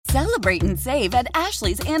Celebrate and save at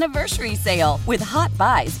Ashley's Anniversary Sale. With Hot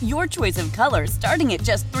Buys, your choice of colors starting at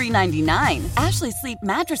just $3.99. Ashley Sleep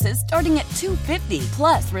mattresses starting at $2.50.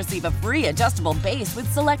 Plus, receive a free adjustable base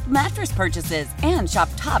with select mattress purchases. And shop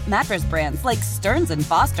top mattress brands like Stearns &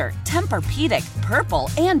 Foster, Tempur-Pedic, Purple,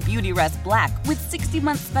 and Beautyrest Black with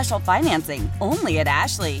 60-month special financing. Only at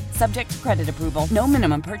Ashley. Subject to credit approval. No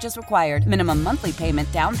minimum purchase required. Minimum monthly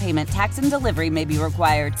payment, down payment, tax, and delivery may be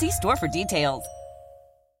required. See store for details.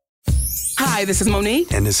 Hi, this is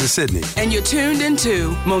Monique. And this is Sydney. And you're tuned into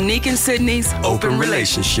Monique and Sydney's Open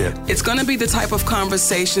Relationship. It's going to be the type of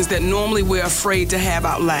conversations that normally we're afraid to have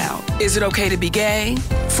out loud. Is it okay to be gay?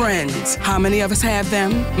 Friends, how many of us have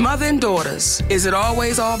them? Mother and daughters, is it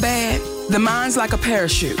always all bad? The mind's like a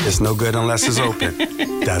parachute. It's no good unless it's open.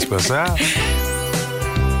 That's what's up.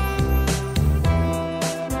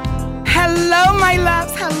 Hello, my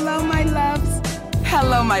loves. Hello, my loves.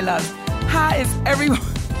 Hello, my loves. How is everyone?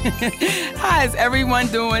 How is everyone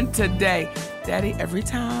doing today? Daddy, every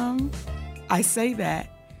time I say that,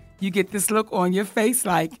 you get this look on your face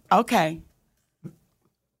like, okay.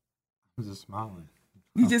 I'm just smiling.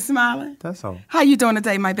 You just smiling? That's all. How you doing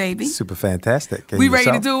today, my baby? Super fantastic. We ready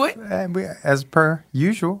to do it? And as per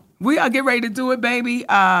usual. We are getting ready to do it, baby.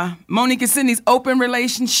 Monique and Sydney's Open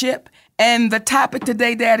Relationship. And the topic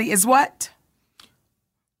today, Daddy, is what?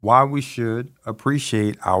 Why we should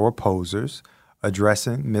appreciate our opposers,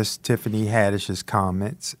 addressing Miss Tiffany Haddish's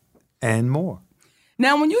comments, and more.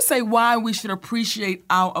 Now, when you say why we should appreciate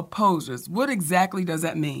our opposers, what exactly does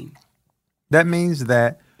that mean? That means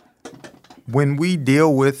that when we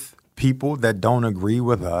deal with people that don't agree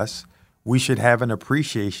with us, we should have an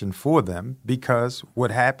appreciation for them, because what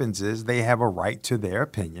happens is they have a right to their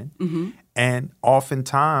opinion. Mm-hmm. And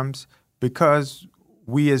oftentimes, because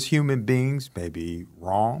we as human beings may be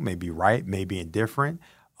wrong, may be right, may be indifferent,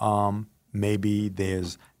 maybe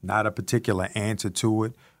there's not a particular answer to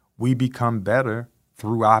it, we become better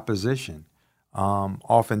through opposition.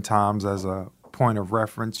 Oftentimes, as a point of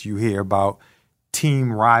reference, you hear about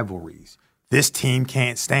team rivalries. This team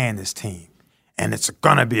can't stand this team, and it's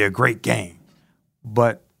going to be a great game.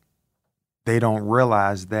 But they don't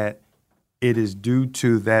realize that it is due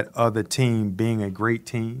to that other team being a great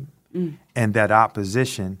team and that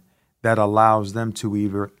opposition that allows them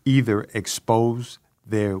to either expose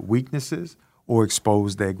their weaknesses or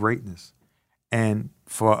expose their greatness. And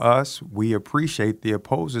for us, we appreciate the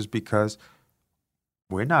opposers because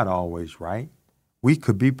we're not always right. We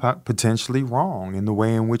could be potentially wrong in the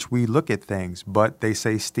way in which we look at things, but they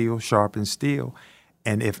say steel sharpens steel.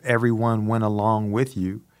 And if everyone went along with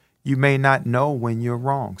you, you may not know when you're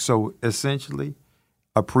wrong. So essentially,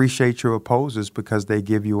 appreciate your opposers because they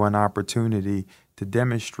give you an opportunity to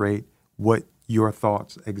demonstrate what your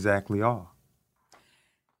thoughts exactly are.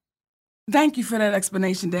 Thank you for that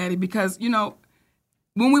explanation, Daddy, because, you know,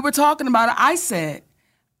 when we were talking about it, I said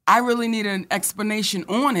I really need an explanation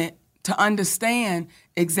on it to understand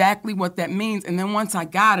exactly what that means. And then once I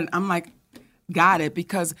got it, I'm like, got it.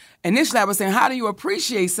 Because initially I was saying, how do you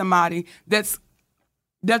appreciate somebody that's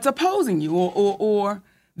opposing you or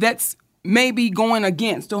that's maybe going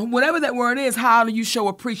against or whatever that word is? How do you show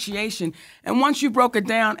appreciation? And once you broke it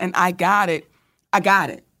down and I got it.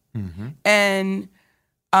 Mm-hmm. And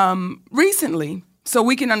recently, so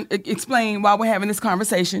we can explain while we're having this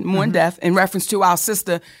conversation more in depth in reference to our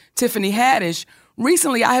sister Tiffany Haddish,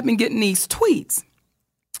 recently I have been getting these tweets.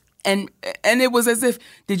 And it was as if,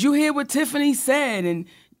 did you hear what Tiffany said? And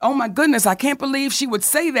oh my goodness, I can't believe she would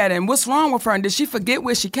say that. And what's wrong with her? And did she forget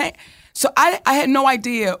where she came? So I had no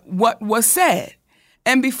idea what was said.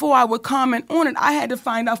 And before I would comment on it, I had to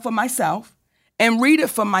find out for myself and read it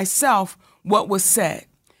for myself what was said.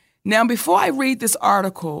 Now, before I read this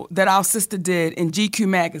article that our sister did in GQ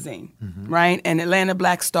magazine, right, and Atlanta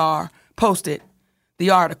Black Star posted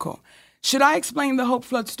the article, should I explain the Hope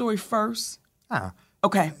Flood story first?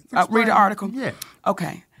 Okay, I'll read the article? Yeah.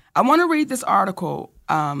 Okay. I want to read this article.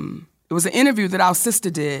 It was an interview that our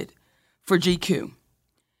sister did for GQ.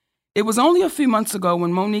 It was only a few months ago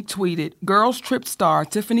when Monique tweeted Girls Trip star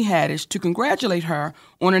Tiffany Haddish to congratulate her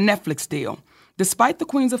on a Netflix deal, despite the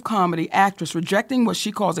Queens of Comedy actress rejecting what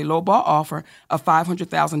she calls a lowball offer of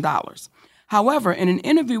 $500,000. However, in an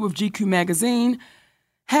interview with GQ magazine,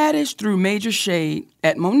 Haddish threw major shade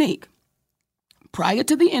at Monique. Prior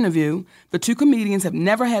to the interview, the two comedians have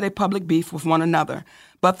never had a public beef with one another.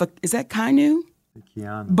 But is that Keanu?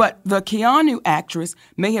 Keanu. But the Keanu actress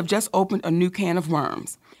may have just opened a new can of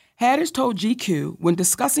worms. Haddish told GQ when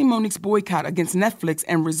discussing Monique's boycott against Netflix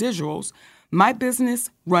and residuals, "My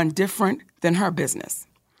business run different than her business."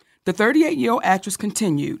 The 38-year-old actress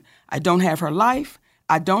continued, "I don't have her life.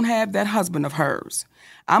 I don't have that husband of hers.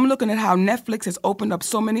 I'm looking at how Netflix has opened up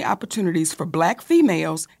so many opportunities for black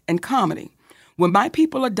females and comedy. When my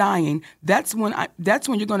people are dying, that's when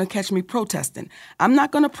you're going to catch me protesting. I'm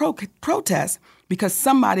not going to protest because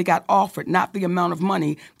somebody got offered not the amount of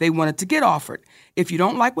money they wanted to get offered. If you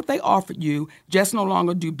don't like what they offered you, just no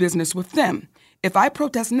longer do business with them. If I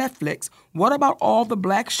protest Netflix, what about all the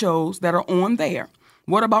black shows that are on there?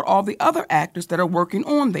 What about all the other actors that are working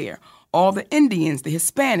on there? All the Indians, the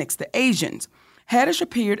Hispanics, the Asians. Haddish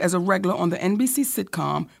appeared as a regular on the NBC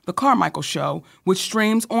sitcom The Carmichael Show, which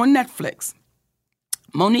streams on Netflix.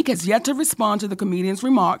 Monique has yet to respond to the comedian's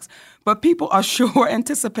remarks, but people are sure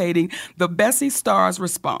anticipating the Bessie Star's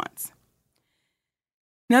response.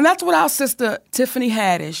 Now, that's what our sister Tiffany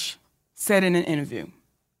Haddish said in an interview.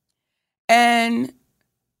 And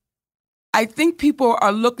I think people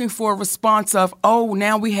are looking for a response of, oh,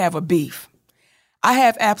 now we have a beef. I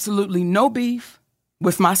have absolutely no beef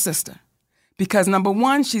with my sister because, number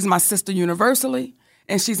one, she's my sister universally,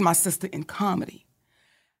 and she's my sister in comedy.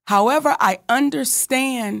 However, I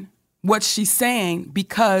understand what she's saying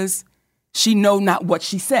because she know not what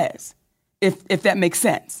she says, if that makes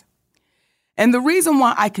sense. And the reason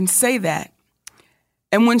why I can say that,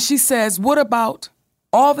 and when she says, what about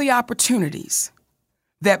all the opportunities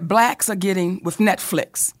that blacks are getting with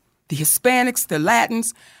Netflix, the Hispanics, the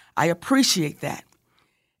Latins, I appreciate that.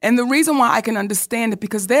 And the reason why I can understand it,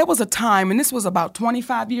 because there was a time, and this was about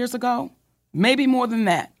 25 years ago, maybe more than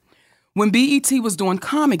that, when BET was doing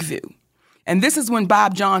Comic View. And this is when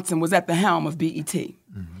Bob Johnson was at the helm of BET.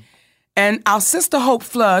 Mm-hmm. And our sister Hope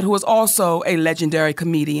Flood, who is also a legendary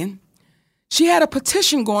comedian, she had a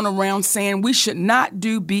petition going around saying we should not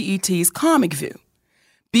do BET's Comic View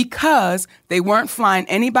because they weren't flying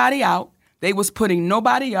anybody out. They was putting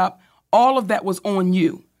nobody up. All of that was on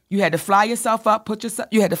you. You had to fly yourself up,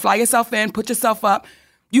 you had to fly yourself in, put yourself up.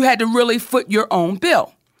 You had to really foot your own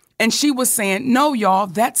bill. And she was saying, no, y'all,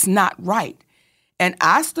 that's not right. And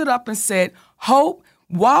I stood up and said, Hope,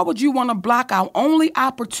 why would you want to block our only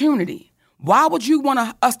opportunity? Why would you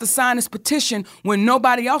want us to sign this petition when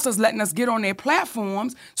nobody else is letting us get on their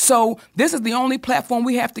platforms? So this is the only platform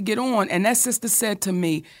we have to get on. And that sister said to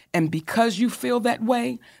me, and because you feel that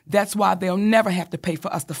way, that's why they'll never have to pay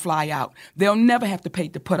for us to fly out. They'll never have to pay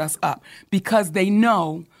to put us up because they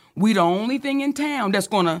know we the only thing in town that's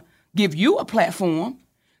going to give you a platform.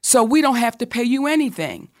 So we don't have to pay you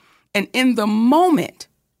anything. And in the moment,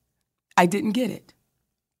 I didn't get it.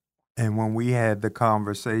 And when we had the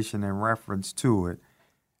conversation in reference to it,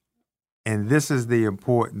 and this is the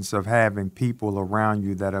importance of having people around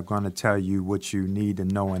you that are going to tell you what you need to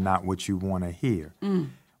know and not what you want to hear.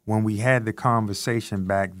 When we had the conversation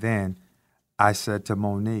back then, I said to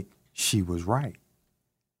Monique, she was right.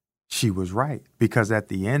 She was right. Because at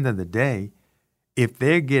the end of the day, if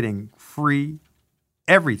they're getting free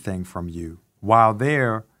everything from you while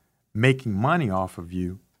they're making money off of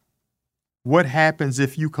you, what happens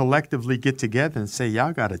if you collectively get together and say,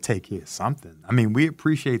 y'all got to take care of something? I mean, we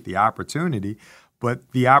appreciate the opportunity,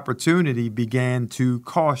 but the opportunity began to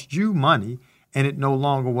cost you money, and it no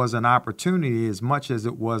longer was an opportunity as much as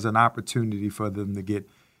it was an opportunity for them to get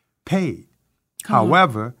paid.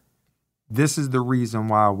 However, this is the reason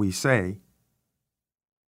why we say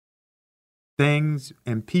things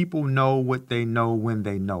and people know what they know when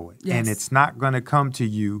they know it. Yes. And it's not going to come to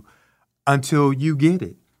you until you get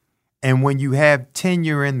it. And when you have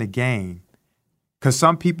tenure in the game, because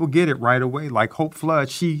some people get it right away, like Hope Flood,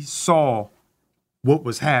 she saw what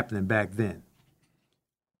was happening back then.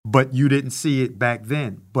 But you didn't see it back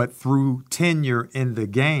then. But through tenure in the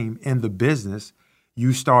game, in the business,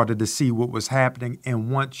 you started to see what was happening. And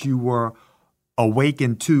once you were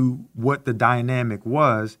awakened to what the dynamic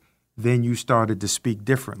was, then you started to speak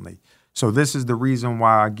differently. So this is the reason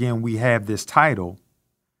why, again, we have this title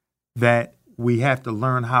that we have to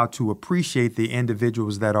learn how to appreciate the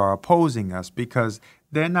individuals that are opposing us, because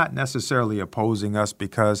they're not necessarily opposing us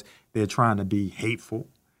because they're trying to be hateful.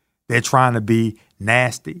 They're trying to be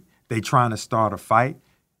nasty. They're trying to start a fight.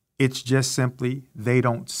 It's just simply they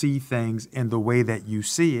don't see things in the way that you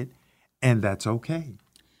see it, and that's okay.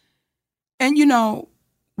 And, you know,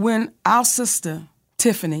 when our sister,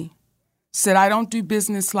 Tiffany, said, I don't do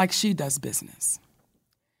business like she does business,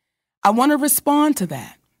 I want to respond to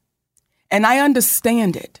that. And I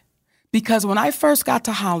understand it because when I first got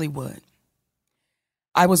to Hollywood,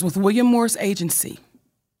 I was with William Morris Agency.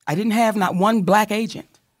 I didn't have not one black agent.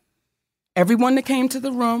 Everyone that came to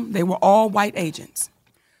the room, they were all white agents.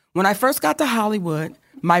 When I first got to Hollywood,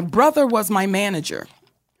 my brother was my manager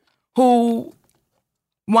who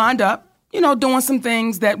wound up, doing some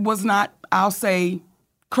things that was not, I'll say,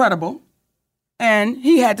 credible. and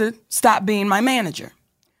he had to stop being my manager.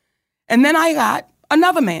 And then I got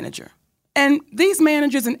another manager. And these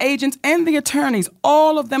managers and agents and the attorneys,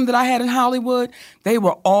 all of them that I had in Hollywood, they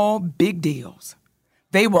were all big deals.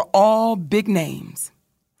 They were all big names.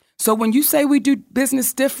 So when you say we do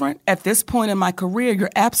business different at this point in my career, you're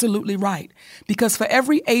absolutely right. Because for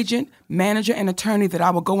every agent, manager, and attorney that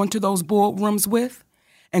I will go into those boardrooms with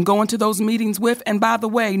and go into those meetings with, and by the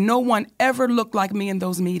way, no one ever looked like me in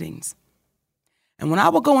those meetings. And when I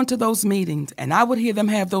would go into those meetings and I would hear them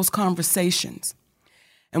have those conversations,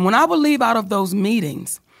 and when I would leave out of those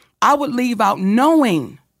meetings, I would leave out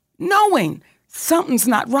knowing something's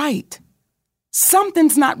not right.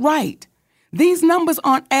 Something's not right. These numbers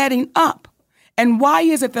aren't adding up. And why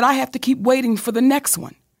is it that I have to keep waiting for the next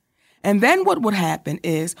one? And then what would happen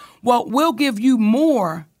is, well, we'll give you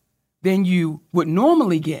more than you would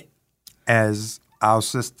normally get. As our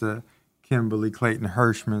sister Kimberly Clayton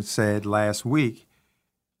Hirschman said last week,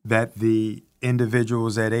 that the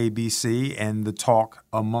individuals at ABC and the talk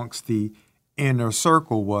amongst the inner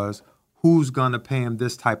circle was, who's going to pay them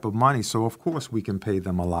this type of money? So, of course, we can pay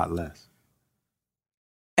them a lot less.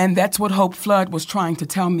 And that's what Hope Flood was trying to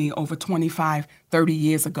tell me over 25, 30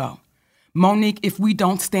 years ago. Monique, if we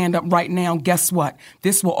don't stand up right now, guess what?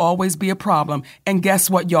 This will always be a problem. And guess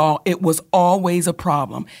what, y'all? It was always a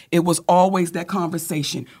problem. It was always that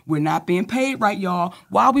conversation. We're not being paid right, y'all.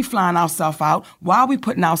 Why are we flying ourselves out? Why are we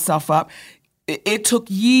putting ourselves up? It took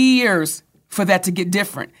years for that to get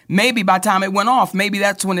different. Maybe by the time it went off, maybe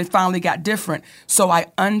that's when it finally got different. So I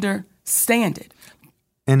understand it.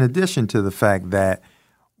 In addition to the fact that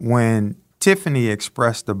when Tiffany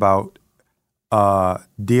expressed about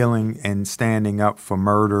dealing and standing up for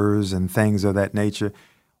murders and things of that nature,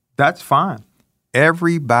 that's fine.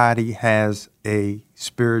 Everybody has a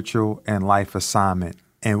spiritual and life assignment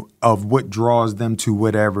and of what draws them to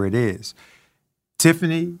whatever it is.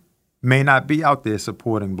 Tiffany may not be out there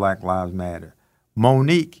supporting Black Lives Matter.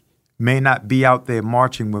 Monique may not be out there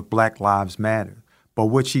marching with Black Lives Matter. But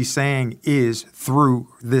what she's saying is, through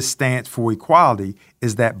this stance for equality,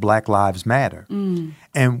 is that Black Lives Matter.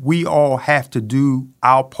 And we all have to do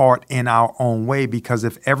our part in our own way, because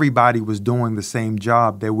if everybody was doing the same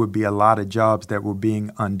job, there would be a lot of jobs that were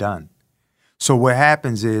being undone. So what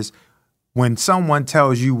happens is, when someone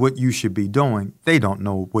tells you what you should be doing, they don't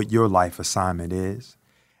know what your life assignment is.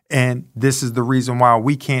 And this is the reason why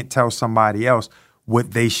we can't tell somebody else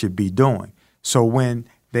what they should be doing. So when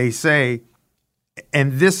they say,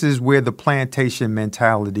 and this is where the plantation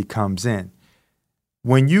mentality comes in.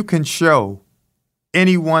 When you can show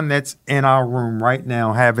anyone that's in our room right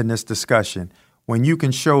now having this discussion, when you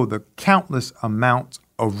can show the countless amounts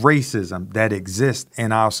of racism that exist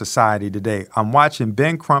in our society today. I'm watching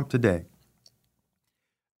Ben Crump today,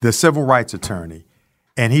 the civil rights attorney,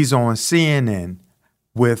 and he's on CNN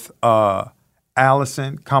with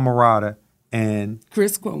Allison Camerata and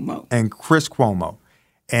Chris Cuomo.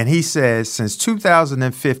 And he says since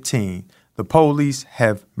 2015, the police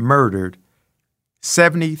have murdered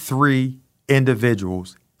 73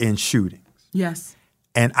 individuals in shootings. Yes.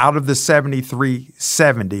 And out of the 73,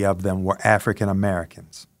 70 of them were African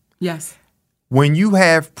Americans. Yes. When you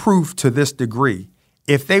have proof to this degree,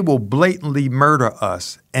 if they will blatantly murder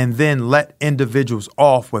us and then let individuals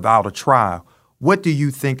off without a trial, what do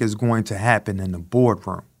you think is going to happen in the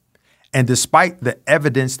boardroom? And despite the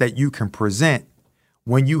evidence that you can present,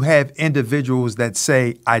 when you have individuals that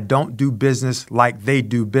say, I don't do business like they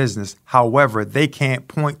do business, however, they can't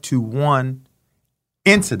point to one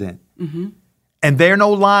incident. Mm-hmm. And there are no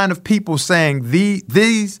line of people saying,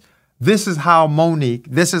 this is how Monique,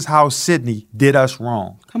 this is how Sydney did us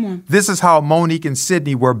wrong. Come on. This is how Monique and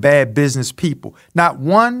Sydney were bad business people. Not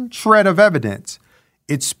one shred of evidence.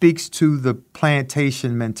 It speaks to the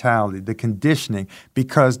plantation mentality, the conditioning,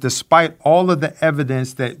 because despite all of the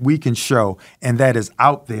evidence that we can show and that is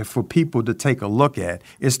out there for people to take a look at,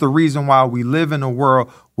 it's the reason why we live in a world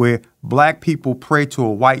where black people pray to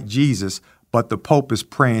a white Jesus, but the Pope is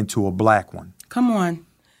praying to a black one. Come on.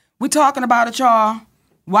 We're talking about it, y'all.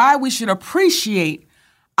 Why we should appreciate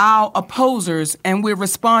our opposers, and we're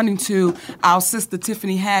responding to our sister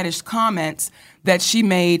Tiffany Haddish's comments that she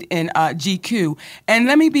made in GQ. And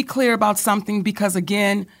let me be clear about something, because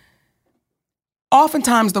again,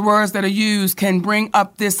 oftentimes the words that are used can bring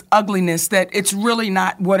up this ugliness that it's really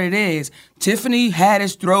not what it is. Tiffany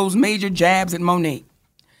Haddish throws major jabs at Monique.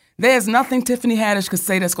 There's nothing Tiffany Haddish could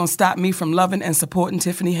say that's going to stop me from loving and supporting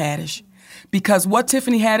Tiffany Haddish. Because what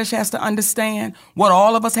Tiffany Haddish has to understand, what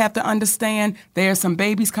all of us have to understand, there are some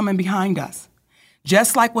babies coming behind us.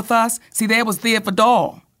 Just like with us, see, there was Thea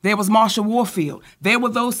Vidal. There was Marsha Warfield. There were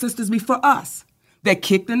those sisters before us. that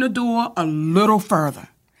kicked in the door a little further.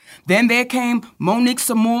 Then there came Monique,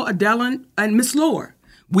 Samore, Adele, and Miss Laura.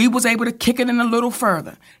 We was able to kick it in a little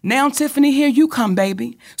further. Now, Tiffany, here you come,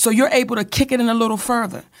 baby. So you're able to kick it in a little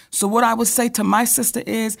further. So what I would say to my sister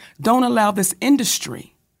is, don't allow this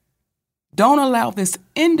industry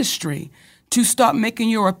to start making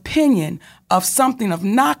your opinion of something, of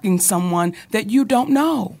knocking someone that you don't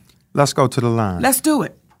know. Let's go to the line. Let's do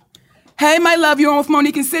it. Hey, my love, you're on with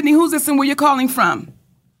Monique and Sydney. Who's this and where you're calling from?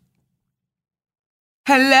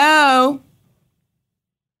 Hello?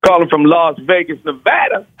 Calling from Las Vegas,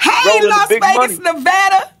 Nevada. Hey, Las Vegas,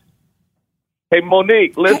 Nevada. Hey,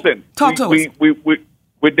 Monique, listen. Talk to us.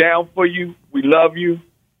 We're down for you. We love you.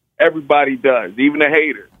 Everybody does, even the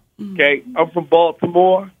haters. Okay? I'm from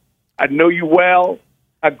Baltimore. I know you well.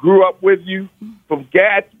 I grew up with you from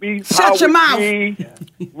Gatsby, Shut your mouth. G,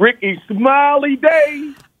 Ricky Smiley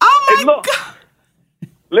days. Oh, Hey, my look. God.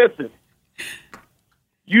 Listen,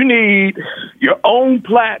 you need your own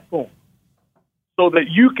platform so that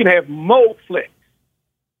you can have MoFlix.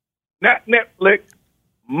 Not Netflix,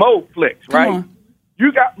 MoFlix, right? on.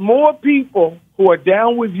 You got more people who are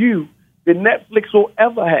down with you than Netflix will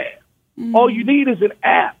ever have. All you need is an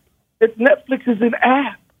app. Netflix is an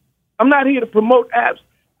app. I'm not here to promote apps.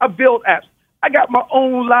 I build apps. I got my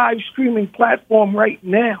own live streaming platform right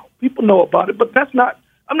now. People know about it, but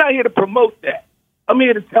I'm not here to promote that. I'm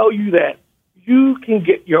here to tell you that you can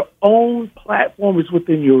get your own platform. It's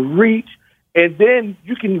within your reach, and then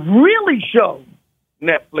you can really show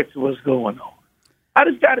Netflix what's going on. I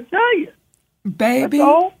just got to tell you. Baby, That's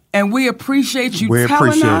all. and we appreciate you We telling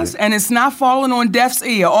appreciate us, it. and it's not falling on deaf's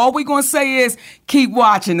ear. All we're going to say is keep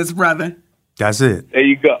watching us, brother. That's it. There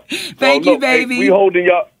you go. Thank you, baby. Hey,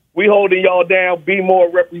 we holding y'all down. Be more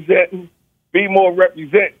representing. Be more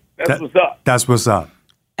representing. That's what's up. That's what's up.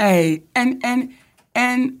 Hey,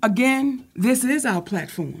 and again, this is our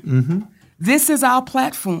platform. This is our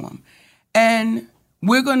platform. And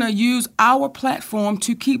we're going to use our platform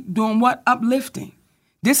to keep doing what? Uplifting.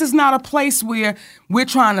 This is not a place where we're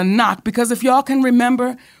trying to knock, because if y'all can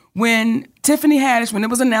remember when Tiffany Haddish, when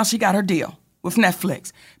it was announced she got her deal with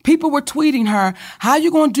Netflix, people were tweeting her, how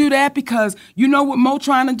you going to do that? Because you know what Mo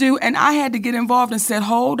trying to do? And I had to get involved and said,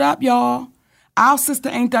 hold up, y'all. Our sister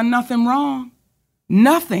ain't done nothing wrong.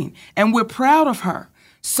 Nothing. And we're proud of her.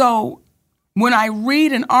 So when I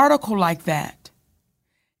read an article like that,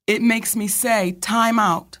 it makes me say, time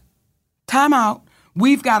out. Time out.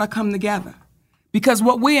 We've got to come together. Because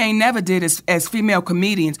what we ain't never did as female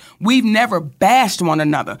comedians, we've never bashed one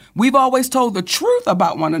another. We've always told the truth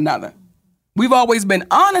about one another. We've always been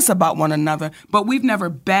honest about one another, but we've never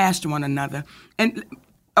bashed one another. And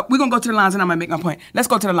we're going to go to the lines, and I'm going to make my point. Let's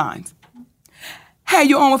go to the lines. Hey,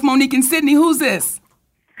 you're on with Monique and Sydney. Who's this?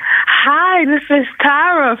 Hi, this is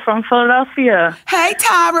Tyra from Philadelphia. Hey,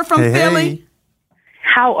 Tyra from Philly. Hey.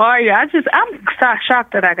 How are you? I'm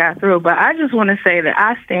shocked that I got through, but I just want to say that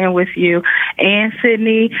I stand with you. And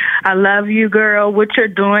Sydney, I love you, girl. What you're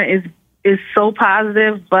doing is so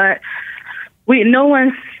positive, but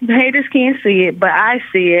haters can't see it, but I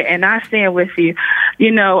see it, and I stand with you.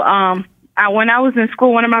 You know, when I was in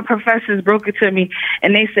school, one of my professors broke it to me,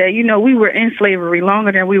 and they said, we were in slavery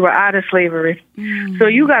longer than we were out of slavery. So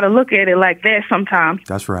you got to look at it like that sometimes.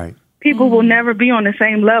 That's right. People will never be on the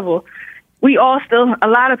same level. A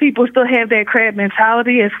lot of people still have that crab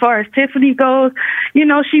mentality. As far as Tiffany goes,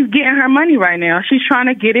 she's getting her money right now. She's trying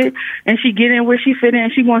to get it, and she get in where she fit in.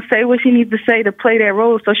 She going to say what she needs to say to play that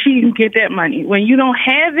role so she can get that money. When you don't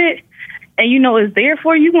have it, and it's there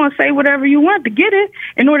for you, you're going to say whatever you want to get it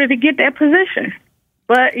in order to get that position.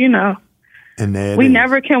 But, And there it we is.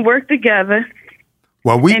 never can work together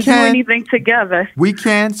Well, we and can. do anything together. We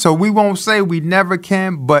can. So we won't say we never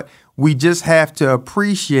can, but we just have to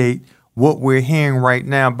appreciate what we're hearing right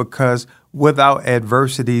now, because without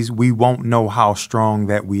adversities, we won't know how strong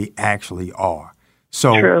that we actually are.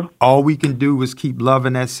 So True. All we can do is keep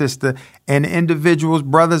loving that sister and individuals,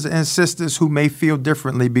 brothers and sisters who may feel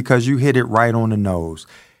differently, because you hit it right on the nose.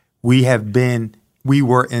 We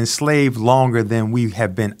were enslaved longer than we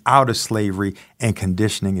have been out of slavery, and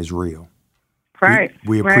conditioning is real. Right.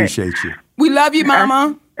 We appreciate you. We love you,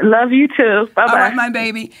 Mama. Love you too. Bye-bye. All right, my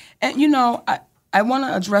baby. And, I want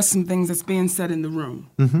to address some things that's being said in the room.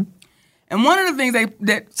 Mm-hmm. And one of the things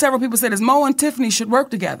that several people said is Mo and Tiffany should work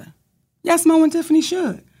together. Yes, Mo and Tiffany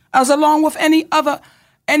should, as along with any other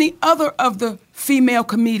of the female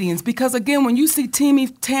comedians. Because, again, when you see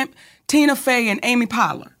Tina Fey and Amy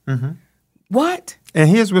Poehler, what? And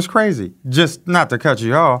here's what's crazy. Just not to cut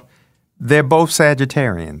you off, they're both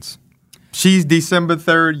Sagittarians. She's December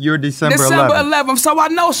 3rd, you're December 11th. December 11th. So I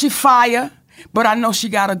know she fire, but I know she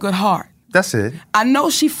got a good heart. That's it. I know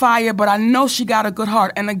she fired, but I know she got a good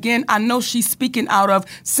heart. And again, I know she's speaking out of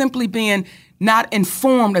simply being not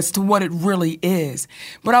informed as to what it really is.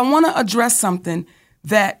 But I want to address something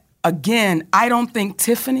that, again, I don't think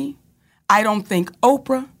Tiffany, I don't think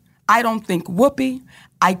Oprah, I don't think Whoopi,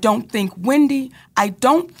 I don't think Wendy, I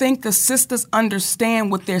don't think the sisters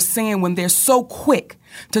understand what they're saying when they're so quick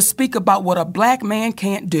to speak about what a black man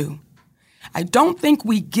can't do. I don't think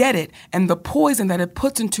we get it and the poison that it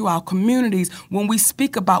puts into our communities when we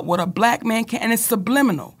speak about what a black man can, and it's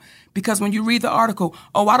subliminal. Because when you read the article,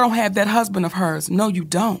 oh, I don't have that husband of hers. No, you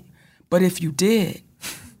don't. But if you did,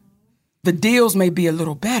 the deals may be a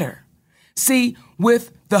little better. See,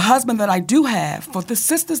 with the husband that I do have, for the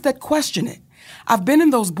sisters that question it, I've been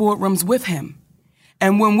in those boardrooms with him.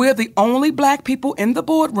 And when we're the only black people in the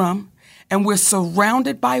boardroom and we're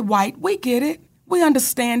surrounded by white, we get it. We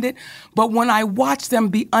understand it. But when I watch them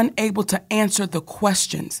be unable to answer the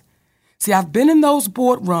questions, see, I've been in those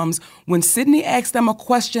boardrooms when Sidney asks them a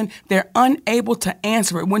question, they're unable to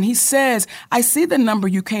answer it. When he says, I see the number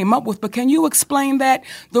you came up with, but can you explain that?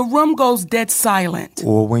 The room goes dead silent.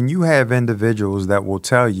 Or when you have individuals that will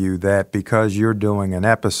tell you that because you're doing an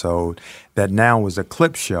episode that now is a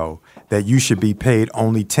clip show, that you should be paid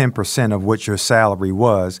only 10% of what your salary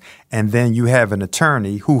was, and then you have an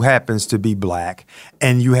attorney who happens to be black,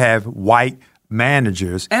 and you have white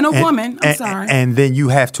managers and a woman, and then you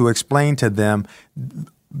have to explain to them,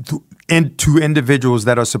 to individuals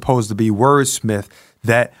that are supposed to be wordsmith,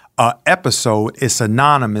 that episode is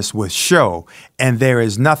synonymous with show, and there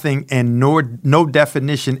is nothing and no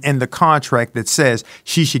definition in the contract that says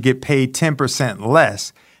she should get paid 10%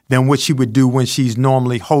 less than what she would do when she's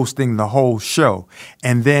normally hosting the whole show.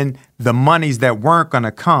 And then the monies that weren't going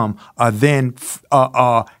to come are then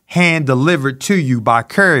hand delivered to you by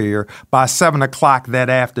courier by 7 o'clock that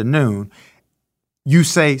afternoon. You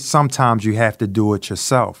say sometimes you have to do it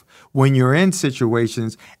yourself. When you're in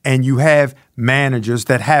situations and you have managers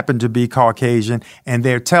that happen to be Caucasian and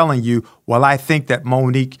they're telling you, well, I think that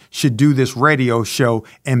Monique should do this radio show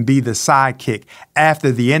and be the sidekick,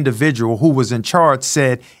 after the individual who was in charge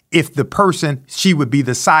said if the person she would be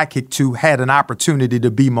the sidekick to had an opportunity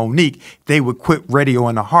to be Monique, they would quit radio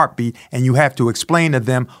in a heartbeat. And you have to explain to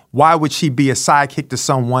them, why would she be a sidekick to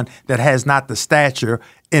someone that has not the stature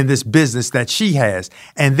in this business that she has?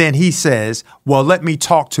 And then he says, well, let me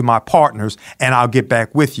talk to my partners and I'll get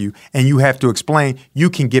back with you. And you have to explain, you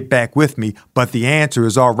can get back with me, but the answer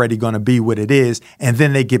is already going to be what it is. And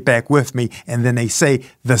then they get back with me. And then they say,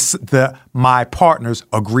 my partners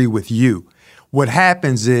agree with you. What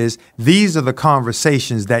happens is these are the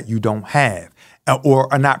conversations that you don't have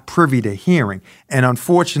or are not privy to hearing. And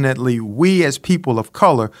unfortunately, we as people of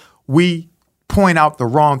color, we point out the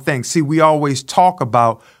wrong thing. See, we always talk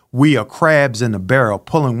about we are crabs in a barrel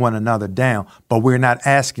pulling one another down, but we're not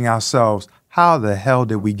asking ourselves, how the hell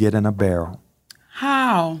did we get in a barrel?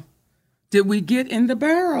 How did we get in the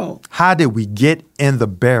barrel? How did we get in the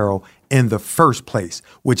barrel in the first place,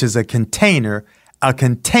 which is a container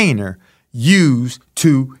used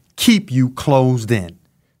to keep you closed in.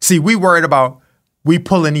 See, we worried about we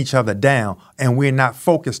pulling each other down, and we're not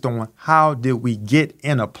focused on how did we get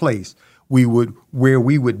in a place where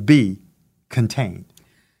we would be contained.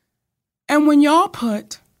 And when y'all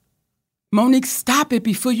put, Monique, stop it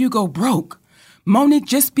before you go broke. Monique,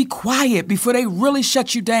 just be quiet before they really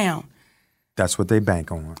shut you down. That's what they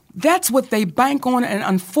bank on. That's what they bank on, and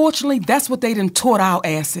unfortunately, that's what they done taught our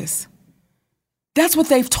asses. That's what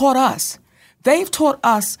they've taught us. They've taught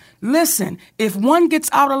us, listen, if one gets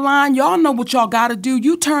out of line, y'all know what y'all got to do.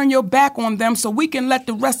 You turn your back on them so we can let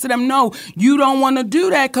the rest of them know you don't want to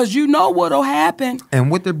do that because you know what'll happen.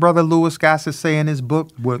 And what did Brother Louis Gossett say in his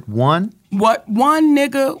book? What one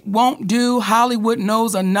nigga won't do, Hollywood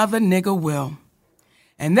knows another nigga will.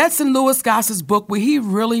 And that's in Louis Gossett's book where he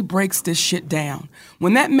really breaks this shit down.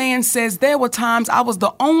 When that man says there were times I was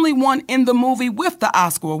the only one in the movie with the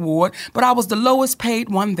Oscar award, but I was the lowest paid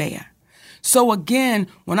one there. So again,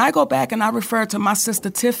 when I go back and I refer to my sister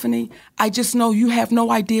Tiffany, I just know you have no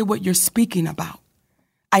idea what you're speaking about.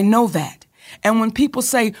 I know that. And when people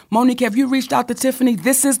say, Monique, have you reached out to Tiffany?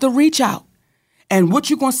 This is the reach out. And what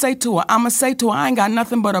you gonna say to her? I'm gonna say to her, I ain't got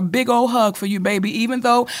nothing but a big old hug for you, baby. Even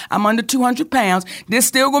though I'm under 200 pounds, there's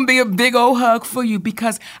still gonna be a big old hug for you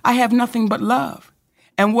because I have nothing but love.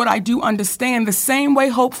 And what I do understand, the same way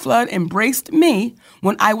Hope Flood embraced me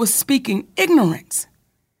when I was speaking ignorance,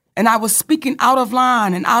 and I was speaking out of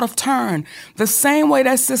line and out of turn, the same way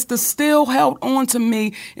that sister still held on to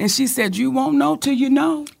me, and she said, you won't know till you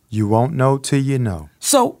know. You won't know till you know.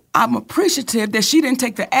 So I'm appreciative that she didn't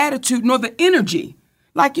take the attitude nor the energy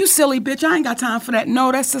Like, you silly bitch, I ain't got time for that.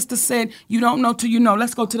 No, that sister said, you don't know till you know.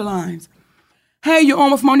 Let's go to the lines. Hey, you're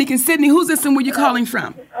on with Monique and Sydney. Who's this and where you calling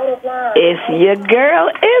from? It's your girl,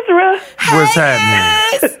 Isra. What's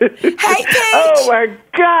happening? Hey, Paige. Oh, my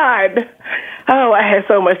God. Oh, I had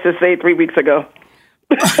so much to say 3 weeks ago.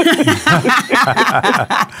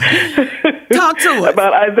 Talk to us.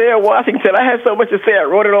 About Isaiah Washington. I had so much to say. I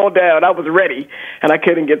wrote it all down. I was ready, and I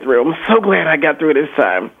couldn't get through. I'm so glad I got through this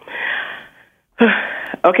time.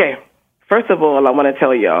 Okay. First of all, I want to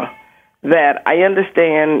tell y'all that I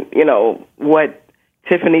understand, what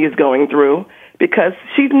Tiffany is going through because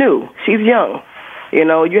she's new. She's young.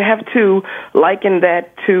 You have to liken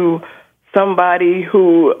that to somebody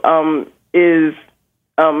who is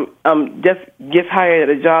just gets hired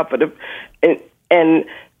at a job and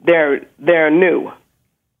they're new.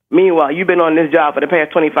 Meanwhile, you've been on this job for the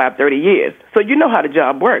past 25, 30 years, so you know how the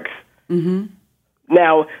job works. Mm-hmm.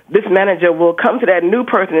 Now, this manager will come to that new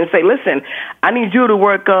person and say, listen, I need you to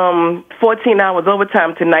work 14 hours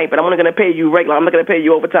overtime tonight, but I'm only going to pay you regular. I'm not going to pay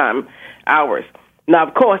you overtime hours. Now,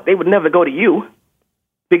 of course, they would never go to you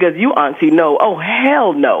because you, auntie, know, oh,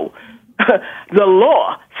 hell no. The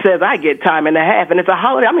law says I get time and a half, and it's a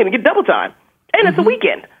holiday. I'm going to get double time, and it's a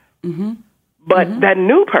weekend. Mm-hmm. But that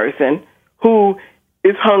new person who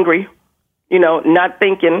is hungry, not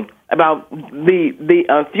thinking about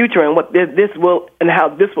the future and what this will and how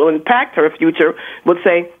this will impact her future, would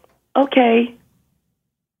say, okay.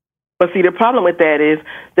 But see, the problem with that is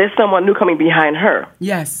there's someone new coming behind her.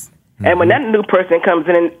 Yes. And when that new person comes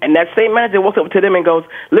in and that same manager walks up to them and goes,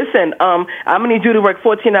 listen, I'm going to need you to work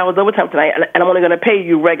 14 hours overtime tonight, and I'm only going to pay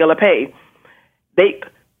you regular pay. They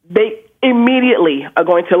immediately are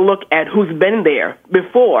going to look at who's been there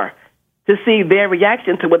before to see their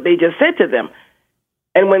reaction to what they just said to them.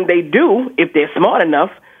 And when they do, if they're smart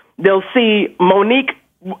enough, they'll see Monique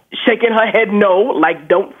shaking her head no, like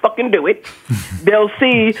don't fucking do it. They'll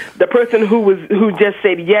see the person who just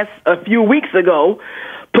said yes a few weeks ago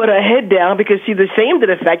put her head down because she's ashamed of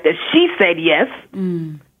the fact that she said yes.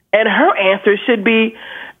 And her answer should be,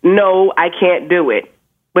 no, I can't do it,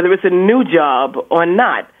 whether it's a new job or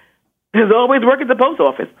not. There's always work at the post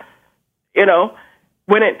office.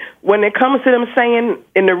 When it comes to them saying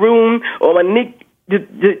in the room, or Monique just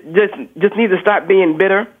needs to stop being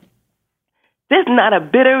bitter, there's not a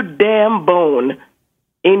bitter damn bone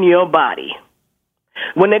in your body.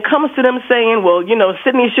 When it comes to them saying, well,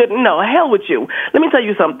 Sydney shouldn't know, hell with you. Let me tell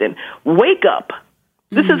you something. Wake up.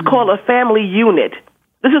 This is called a family unit.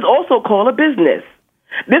 This is also called a business.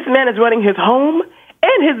 This man is running his home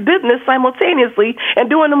and his business simultaneously and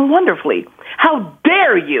doing them wonderfully. How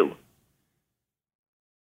dare you?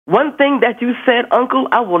 One thing that you said, Uncle,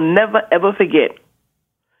 I will never, ever forget.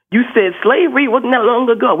 You said slavery wasn't that long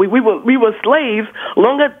ago. We were slaves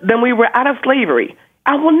longer than we were out of slavery.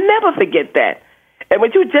 I will never forget that. And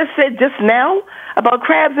what you just said just now about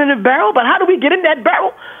crabs in a barrel, but how do we get in that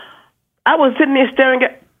barrel? I was sitting there staring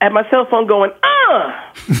at my cell phone going,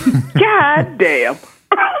 God damn.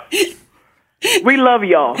 We love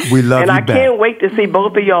y'all. We love you back. And I can't wait to see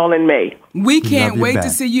both of y'all in May. We can't wait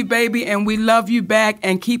to see you, baby, and we love you back.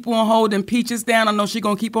 And keep on holding Peaches down. I know she's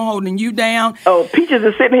going to keep on holding you down. Oh, Peaches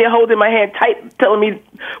is sitting here holding my hand tight, telling me,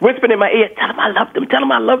 whispering in my ear, tell them I love them, tell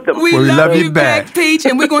them I love them. We love you back, Peach,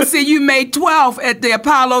 and we're going to see you May 12th at the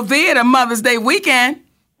Apollo Theater Mother's Day weekend.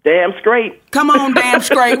 Damn straight. Come on, damn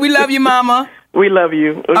straight. We love you, Mama. We love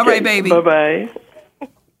you. Okay. All right, baby. Bye-bye.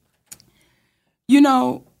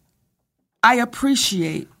 I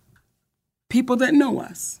appreciate people that know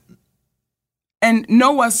us and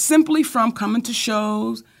know us simply from coming to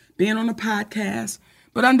shows, being on a podcast,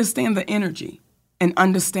 but understand the energy and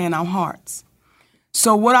understand our hearts.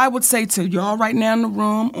 So what I would say to y'all right now in the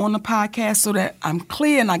room on the podcast, so that I'm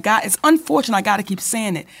clear, and it's unfortunate, I got to keep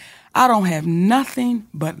saying it. I don't have nothing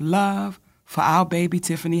but love for our baby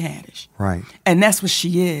Tiffany Haddish. Right. And that's what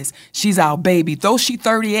she is. She's our baby. Though she's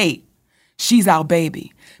 38, she's our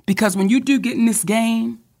baby. Because when you do get in this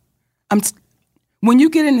game, when you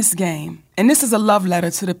get in this game, and this is a love letter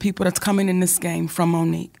to the people that's coming in this game from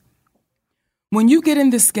Monique. When you get in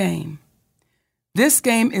this game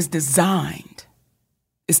is designed.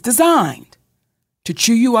 It's designed to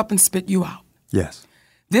chew you up and spit you out. Yes.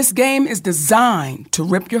 This game is designed to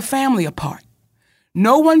rip your family apart.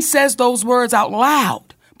 No one says those words out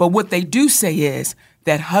loud, but what they do say is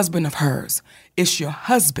that husband of hers. It's your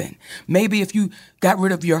husband. Maybe if you got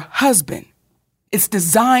rid of your husband, it's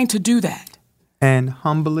designed to do that. And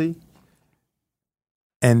humbly,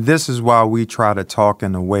 and this is why we try to talk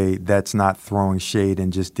in a way that's not throwing shade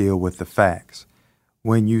and just deal with the facts.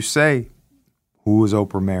 When you say, who is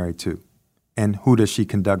Oprah married to? And who does she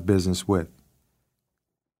conduct business with?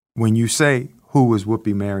 when you say, who is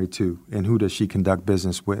Whoopi married to and who does she conduct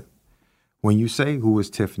business with? When you say, who is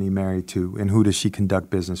Tiffany married to and who does she conduct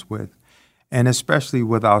business with? And especially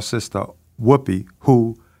with our sister Whoopi,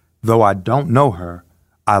 who, though I don't know her,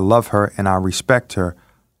 I love her and I respect her.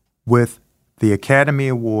 With the Academy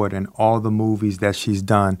Award and all the movies that she's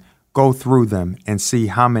done, go through them and see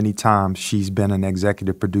how many times she's been an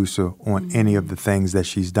executive producer on any of the things that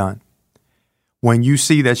she's done. When you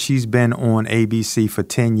see that she's been on ABC for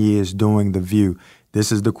 10 years doing The View,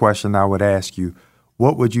 this is the question I would ask you.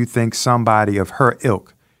 What would you think somebody of her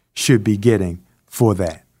ilk should be getting for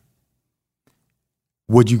that?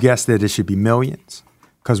 Would you guess that it should be millions?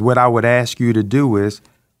 Because what I would ask you to do is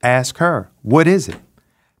ask her, what is it?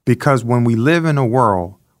 Because when we live in a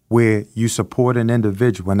world where you support an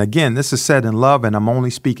individual, and again, this is said in love, and I'm only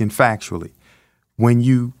speaking factually. When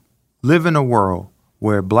you live in a world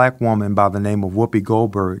where a black woman by the name of Whoopi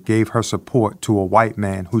Goldberg gave her support to a white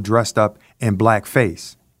man who dressed up in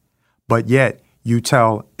blackface, but yet you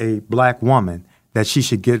tell a black woman that she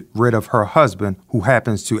should get rid of her husband who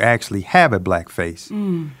happens to actually have a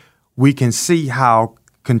blackface, we can see how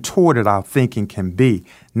contorted our thinking can be,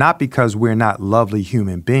 not because we're not lovely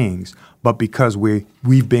human beings, but because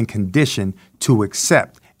we've been conditioned to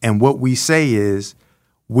accept. And what we say is,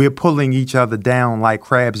 we're pulling each other down like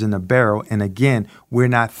crabs in a barrel. And again, we're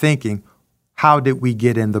not thinking, how did we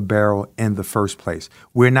get in the barrel in the first place?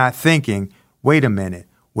 We're not thinking, wait a minute,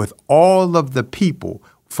 with all of the people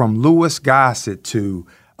from Louis Gossett to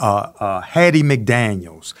Hattie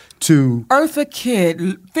McDaniels to Eartha Kitt,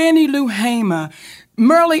 Fannie Lou Hamer,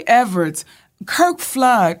 Merle Everett, Kirk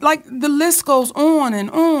Flood, like the list goes on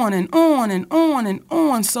and on and on and on and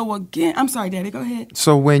on. So again, I'm sorry, Daddy, go ahead.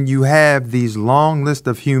 So when you have these long list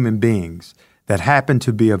of human beings that happen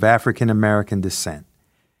to be of African American descent,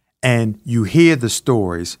 and you hear the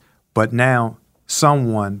stories, but now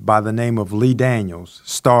someone by the name of Lee Daniels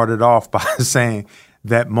started off by saying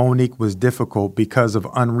that Monique was difficult because of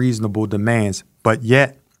unreasonable demands, but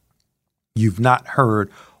yet you've not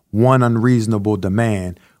heard one unreasonable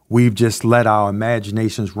demand. We've just let our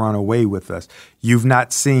imaginations run away with us. You've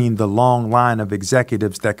not seen the long line of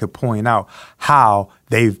executives that could point out how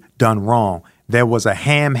they've done wrong. There was a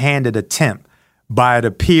ham-handed attempt by it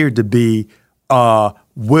appeared to be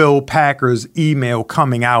Will Packer's email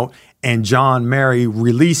coming out and John Mary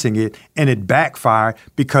releasing it, and it backfired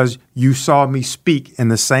because you saw me speak in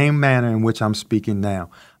the same manner in which I'm speaking now,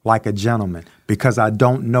 like a gentleman, because I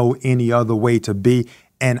don't know any other way to be,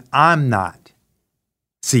 and I'm not.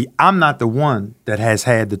 See, I'm not the one that has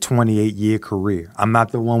had the 28-year career. I'm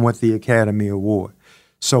not the one with the Academy Award.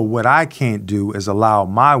 So what I can't do is allow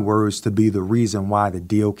my words to be the reason why the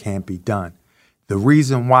deal can't be done. The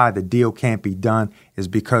reason why the deal can't be done is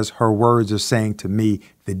because her words are saying to me,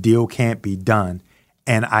 the deal can't be done.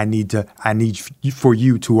 And I need for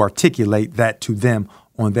you to articulate that to them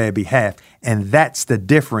on their behalf. And that's the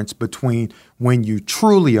difference between when you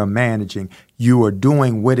truly are managing, you are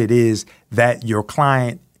doing what it is that your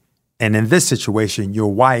client, and in this situation,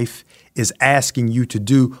 your wife, is asking you to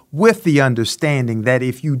do, with the understanding that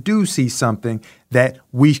if you do see something that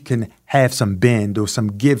we can have some bend or some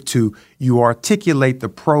give to, you articulate the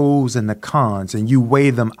pros and the cons and you weigh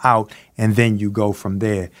them out and then you go from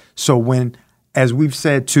there. So when, as we've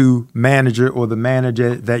said to manager or the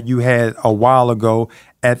manager that you had a while ago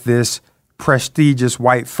at this prestigious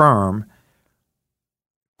white firm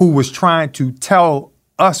who was trying to tell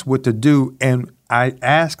us what to do, and I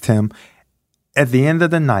asked him, at the end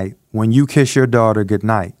of the night, when you kiss your daughter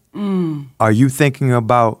goodnight, are you thinking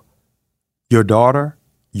about your daughter,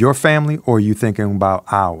 your family, or are you thinking about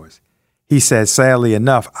ours? He said, sadly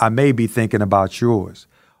enough, I may be thinking about yours.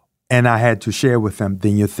 And I had to share with him,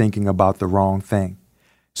 then you're thinking about the wrong thing.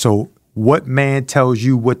 So what man tells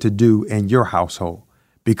you what to do in your household?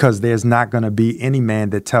 Because there's not going to be any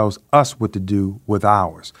man that tells us what to do with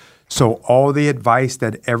ours. So all the advice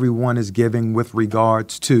that everyone is giving with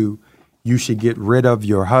regards to you should get rid of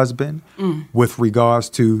your husband, with regards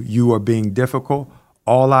to you are being difficult,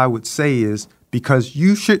 all I would say is, because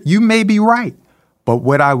you may be right, but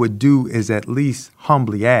what I would do is at least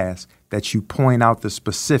humbly ask that you point out the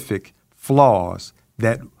specific flaws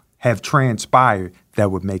that have transpired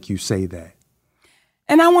that would make you say that.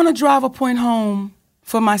 And I want to drive a point home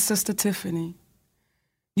for my sister Tiffany.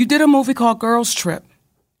 You did a movie called Girls Trip,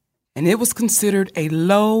 and it was considered a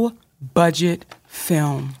low-budget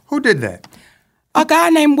film. Who did that? A guy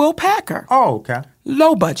named Will Packer. Oh, okay.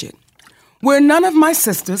 Low budget. Where none of my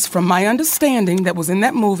sisters, from my understanding that was in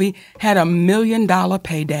that movie, had $1 million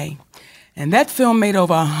payday. And that film made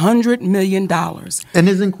over $100 million. And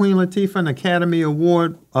isn't Queen Latifah an Academy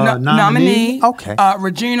Award nominee. Okay.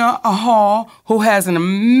 Regina Hall, who has an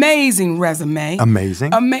amazing resume.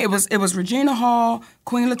 Amazing. It was Regina Hall,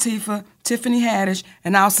 Queen Latifah, Tiffany Haddish,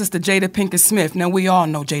 and our sister Jada Pinkett Smith. Now, we all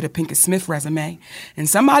know Jada Pinkett Smith's resume. And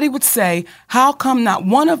somebody would say, how come not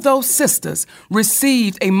one of those sisters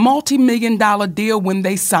received a multi-million-dollar deal when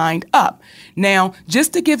they signed up? Now,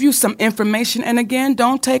 just to give you some information, and again,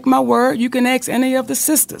 don't take my word, you can ask any of the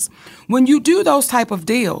sisters. When you do those type of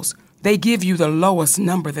deals, they give you the lowest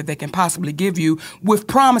number that they can possibly give you with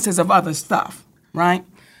promises of other stuff, right?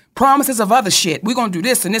 Promises of other shit. We're going to do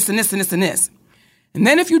this and this and this and this and this. And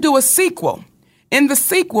then if you do a sequel, in the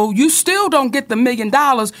sequel, you still don't get the $1 million.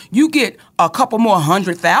 You get a couple more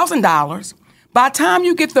 $100,000. By the time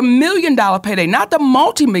you get the $1 million payday, not the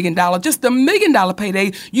multi-million-dollar, just the $1 million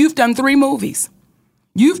payday, you've done 3 movies.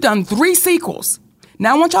 You've done 3 sequels.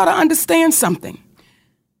 Now I want y'all to understand something.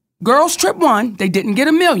 Girls Trip 1, they didn't get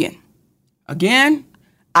 $1 million. Again,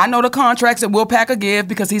 I know the contracts that Will Packer give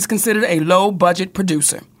because he's considered a low-budget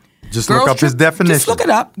producer. Just look up his definition. Just look it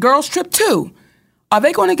up. Girls Trip 2. Are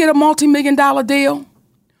they going to get a multi-million-dollar deal?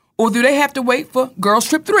 Or do they have to wait for Girls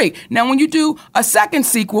Trip 3? Now, when you do a second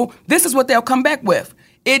sequel, this is what they'll come back with.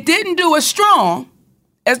 It didn't do as strong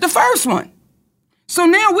as the first one. So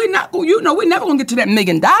now we're never going to get to that $1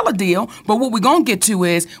 million deal, but what we're going to get to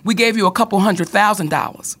is we gave you a couple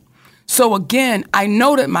 $100,000. So again, I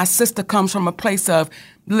know that my sister comes from a place of,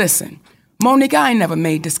 listen, Monique, I ain't never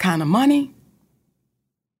made this kind of money.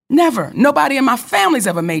 Never. Nobody in my family's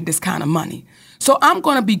ever made this kind of money. So I'm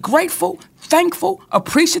going to be grateful, thankful,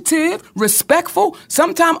 appreciative, respectful,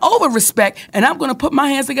 sometimes over-respect, and I'm going to put my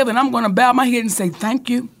hands together and I'm going to bow my head and say thank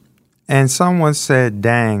you. And someone said,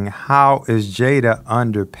 dang, how is Jada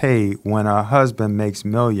underpaid when her husband makes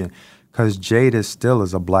million? Because Jada still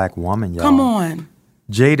is a black woman, y'all. Come on.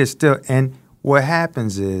 Jada still, and what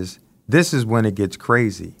happens is, this is when it gets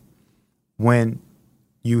crazy. When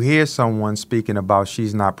you hear someone speaking about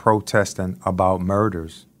she's not protesting about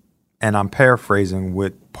murders, and I'm paraphrasing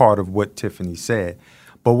with part of what Tiffany said,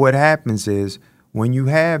 but what happens is when you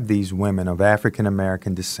have these women of African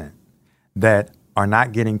American descent that are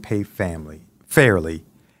not getting paid fairly,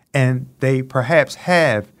 and they perhaps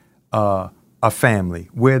have a family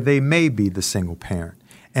where they may be the single parent,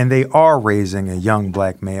 and they are raising a young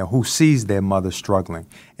black male who sees their mother struggling,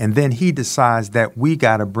 and then he decides that we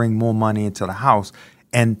got to bring more money into the house,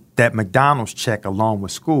 and that McDonald's check along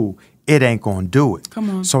with school, it ain't going to do it. Come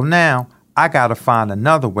on. So now I got to find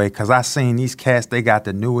another way, because I seen these cats, they got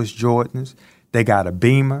the newest Jordans, they got a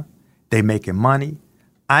Beamer, they making money.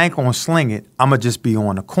 I ain't going to sling it. I'm going to just be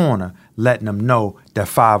on the corner letting them know that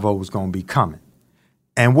 5-0 is going to be coming.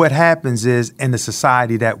 And what happens is, in the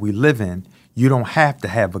society that we live in, you don't have to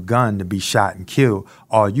have a gun to be shot and killed.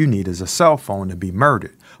 All you need is a cell phone to be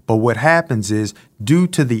murdered. But what happens is, due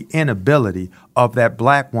to the inability of that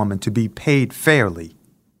black woman to be paid fairly,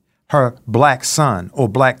 her black son or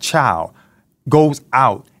black child goes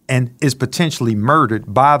out and is potentially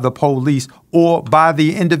murdered by the police or by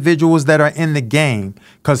the individuals that are in the game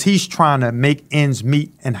because he's trying to make ends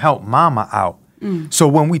meet and help mama out. So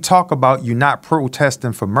when we talk about you not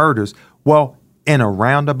protesting for murders, well, in a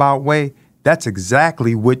roundabout way, that's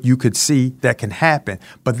exactly what you could see that can happen.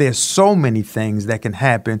 But there's so many things that can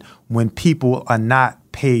happen when people are not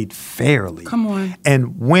paid fairly. Come on.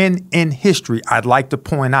 And when in history, I'd like to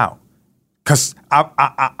point out, because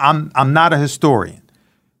I'm not a historian,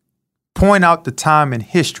 point out the time in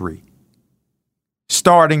history,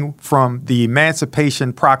 starting from the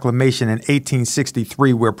Emancipation Proclamation in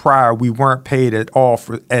 1863, where prior we weren't paid at all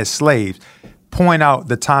as slaves. Point out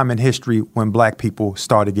the time in history when black people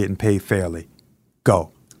started getting paid fairly.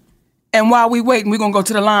 Go. And while we waiting, we're going to go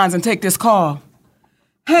to the lines and take this call.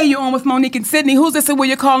 Hey, you're on with Monique and Sydney. Who's this and where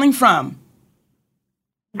you're calling from?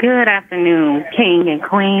 Good afternoon, King and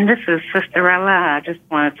Queen. This is Sister Rella. I just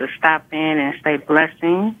wanted to stop in and say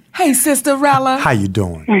blessings. Hey, Sister Rella. How you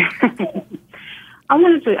doing? I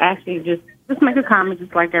wanted to actually just make a comment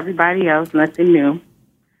just like everybody else, nothing new.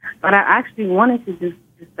 But I actually wanted to just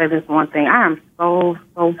say this one thing. I am so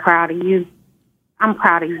proud of you. I'm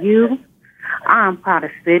proud of you. I'm proud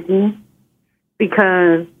of Sydney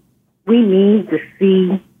because we need to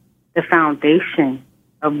see the foundation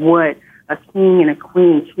of what a king and a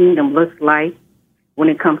queen kingdom looks like when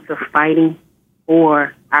it comes to fighting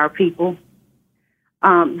for our people.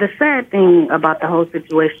 The sad thing about the whole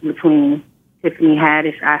situation between Tiffany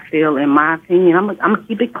Haddish, I feel, in my opinion, I'm gonna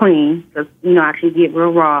keep it clean because I can get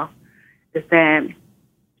real raw, is that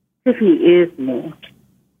Tiffany is new,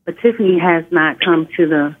 but Tiffany has not come to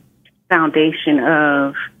the foundation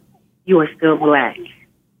of you are still black.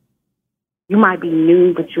 You might be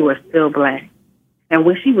new, but you are still black. And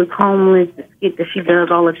when she was homeless, the skit that she does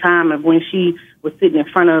all the time, and when she was sitting in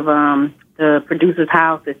front of the producer's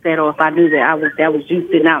house and said, "Oh, if I knew that was you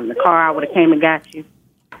sitting out in the car, I would have came and got you."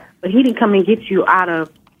 But he didn't come and get you out of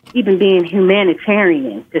even being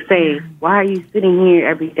humanitarian to say, "Why are you sitting here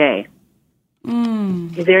every day?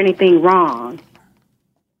 Is there anything wrong?"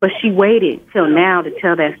 But she waited till now to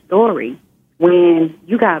tell that story when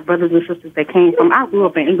you got brothers and sisters that came from, I grew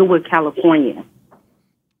up in Inglewood, California.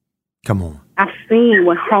 Come on. I've seen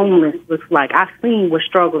what homeless looks like. I've seen what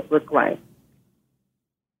struggles look like.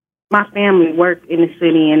 My family worked in the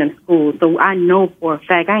city and in school, so I know for a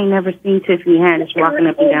fact I ain't never seen Tiffany Haddish walking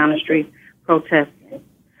up and down the street protesting.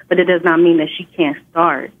 But it does not mean that she can't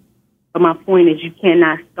start. But my point is, you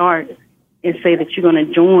cannot start and say that you're going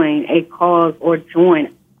to join a cause or join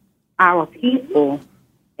our people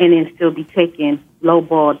and then still be taking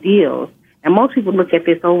lowball deals. And most people look at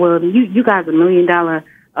this, oh, well, you guys are $1 million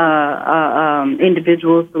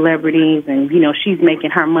individuals, celebrities, and, you know, she's making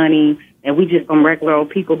her money, and we just some regular old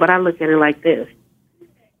people. But I look at it like this.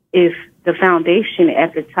 If the foundation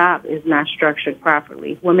at the top is not structured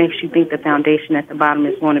properly, what makes you think the foundation at the bottom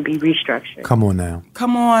is going to be restructured? Come on now.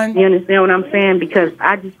 Come on. You understand what I'm saying? Because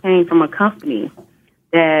I just came from a company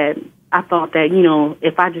that I thought that, you know,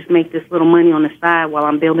 if I just make this little money on the side while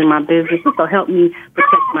I'm building my business, this will help me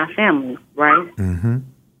protect my family, right? Mm-hmm.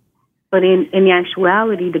 But in the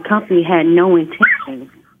actuality, the company had no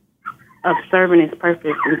intention of serving its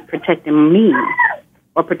purpose in protecting me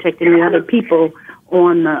or protecting the other people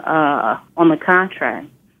on the contract.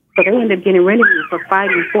 So they ended up getting rid of me for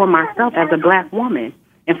fighting for myself as a black woman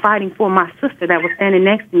and fighting for my sister that was standing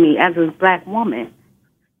next to me as a black woman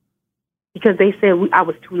because they said I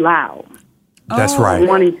was too loud. That's right.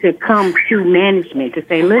 Wanting to come to management to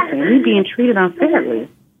say, listen, we're being treated unfairly.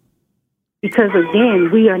 Because again,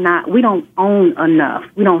 we don't own enough.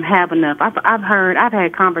 We don't have enough. I've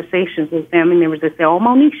had conversations with family members that say, oh,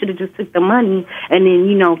 Monique should have just took the money and then,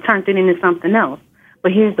 you know, turned it into something else.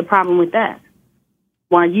 But here's the problem with that.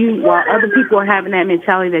 While other people are having that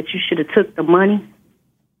mentality that you should have took the money,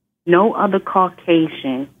 no other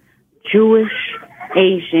Caucasian, Jewish,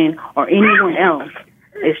 Asian, or anyone else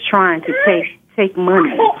is trying to take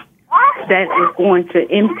money that is going to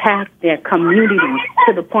impact their community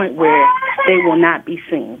to the point where they will not be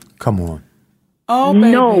seen. Come on. Oh,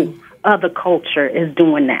 baby. No other culture is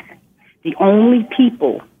doing that. The only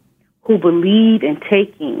people who believe in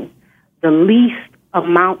taking the least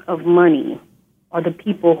amount of money are the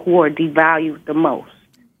people who are devalued the most,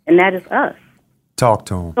 and that is us. Talk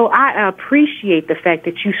to him. So I appreciate the fact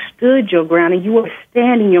that you stood your ground and you are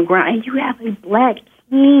standing your ground, and you have a black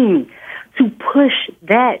king to push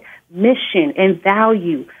that mission and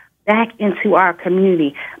value back into our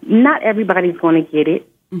community. Not everybody's going to get it.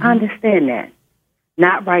 Mm-hmm. I understand that.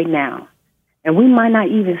 Not right now. And we might not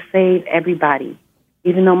even save everybody,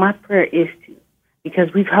 even though my prayer is to,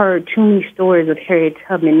 because we've heard too many stories of Harriet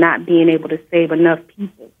Tubman not being able to save enough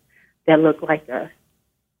people that look like us.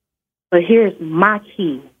 But here's my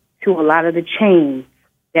key to a lot of the chains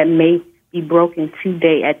that may be broken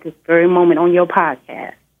today at this very moment on your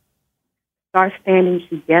podcast. Start standing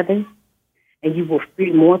together, and you will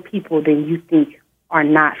free more people than you think are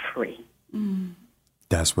not free.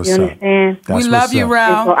 That's what's you up. Understand? We love you,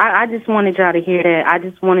 Ralph. So I just wanted y'all to hear that. I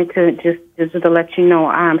just wanted to just to let you know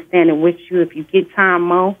I'm standing with you. If you get time,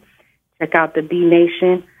 Mo, check out the B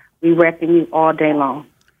Nation. We repping you all day long.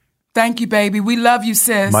 Thank you, baby. We love you,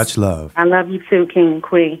 sis. Much love. I love you too, King and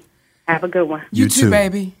Queen. Have a good one. You You too, too.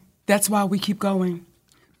 baby. That's why we keep going.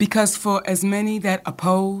 Because for as many that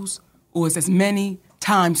oppose, or as many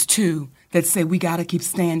times two that say we got to keep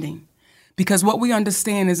standing. Because what we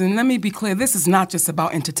understand is, and let me be clear, this is not just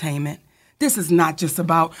about entertainment. This is not just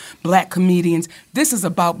about black comedians. This is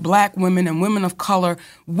about black women and women of color,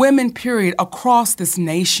 women, period, across this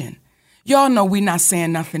nation. Y'all know we're not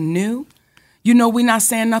saying nothing new. You know we're not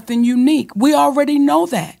saying nothing unique. We already know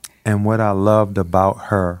that. And what I loved about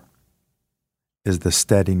her is the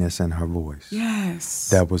steadiness in her voice. Yes.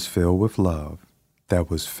 That was filled with love, that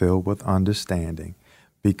was filled with understanding.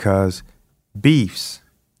 Because beefs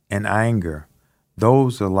and anger,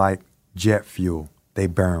 those are like jet fuel. They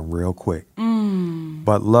burn real quick.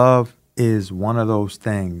 But love is one of those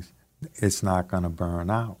things, it's not going to burn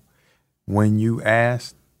out. When you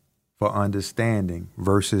ask for understanding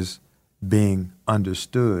versus being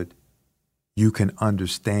understood, you can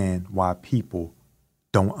understand why people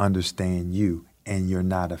don't understand you and you're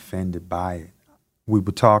not offended by it. I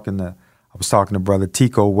was talking to Brother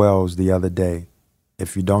Tico Wells the other day.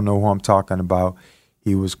 If you don't know who I'm talking about,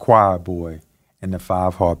 he was choir boy in the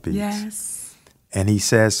Five Heartbeats. Yes. And he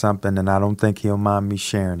says something, and I don't think he'll mind me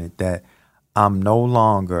sharing it, that I'm no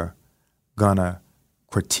longer gonna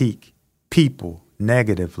critique people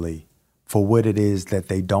negatively for what it is that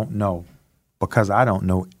they don't know, because I don't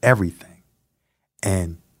know everything.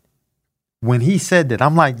 And when he said that,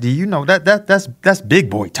 I'm like, do you know that's big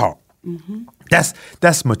boy talk. Mm-hmm.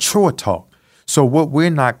 That's mature talk. So what we're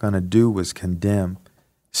not gonna do is condemn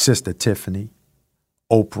Sister Tiffany,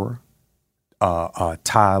 Oprah,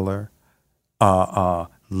 Tyler,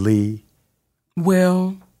 Lee.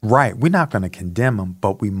 Will. Right. We're not going to condemn them,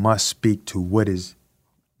 but we must speak to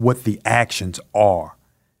what the actions are.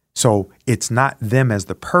 So it's not them as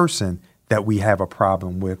the person that we have a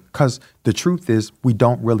problem with, because the truth is we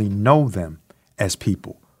don't really know them as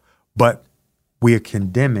people, but we're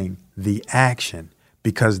condemning the action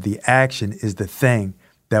because the action is the thing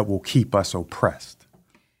that will keep us oppressed.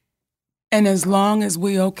 And as long as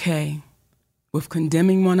we're okay with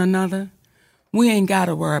condemning one another, we ain't got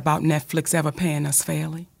to worry about Netflix ever paying us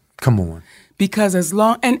fairly. Come on. Because as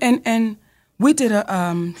long and we did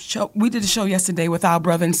a show yesterday with our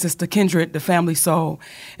brother and sister Kindred, the Family Soul,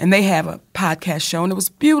 and they have a podcast show, and it was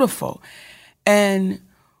beautiful. And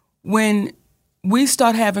when we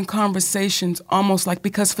start having conversations almost like,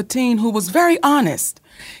 because Fatin, who was very honest,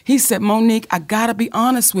 he said, Monique, I gotta be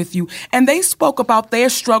honest with you. And they spoke about their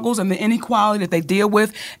struggles and the inequality that they deal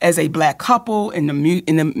with as a black couple in the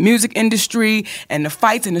music industry and the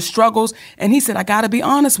fights and the struggles. And he said, I gotta be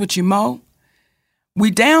honest with you, Mo. We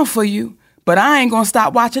down for you, but I ain't gonna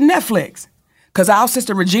stop watching Netflix. Because our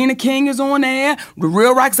sister Regina King is on there, the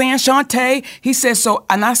real Roxanne Shante. He said so,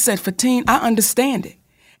 and I said, Fatin, I understand it.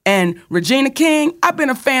 And Regina King, I've been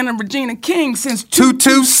a fan of Regina King since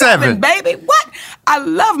 227, baby. What? I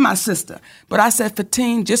love my sister. But I said,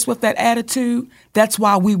 Fatin, just with that attitude, that's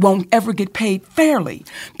why we won't ever get paid fairly.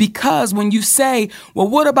 Because when you say, well,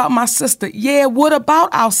 what about my sister? Yeah, what about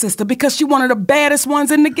our sister? Because she one of the baddest ones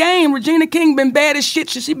in the game. Regina King been bad as shit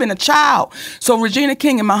since she been a child. So Regina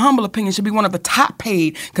King, in my humble opinion, should be one of the top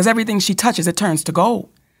paid, because everything she touches, it turns to gold.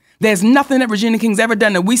 There's nothing that Regina King's ever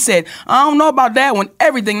done that we said, I don't know about that one.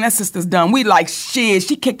 Everything that sister's done, we like, shit,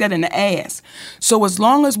 she kicked that in the ass. So as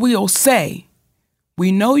long as we'll say,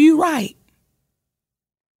 we know you right,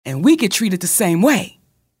 and we get treated the same way,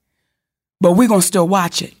 but we're going to still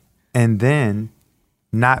watch it. And then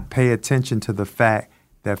not pay attention to the fact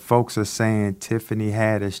that folks are saying Tiffany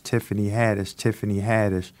Haddish, Tiffany Haddish, Tiffany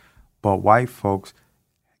Haddish, but white folks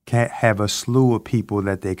can't have a slew of people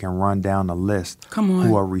that they can run down the list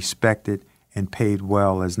who are respected and paid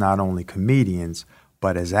well as not only comedians,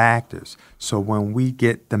 but as actors. So when we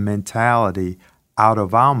get the mentality out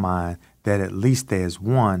of our mind that at least there's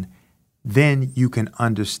one, then you can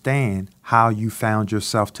understand how you found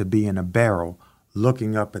yourself to be in a barrel,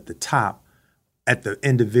 looking up at the top at the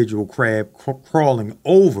individual crab crawling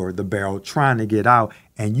over the barrel, trying to get out,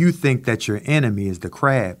 and you think that your enemy is the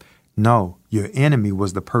crab. No, your enemy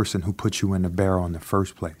was the person who put you in the barrel in the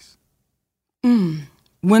first place.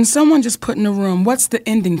 When someone just put in the room, what's the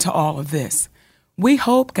ending to all of this? We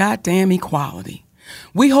hope goddamn equality.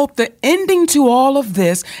 We hope the ending to all of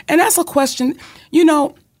this, and that's a question,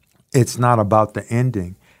 It's not about the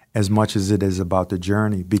ending as much as it is about the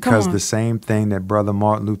journey, because the same thing that Brother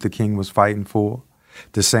Martin Luther King was fighting for,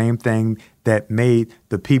 the same thing that made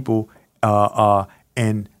the people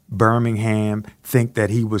in Birmingham think that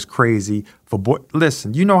he was crazy for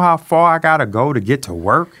listen, you know how far I gotta go to get to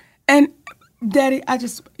work? And Daddy, I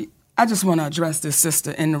just want to address this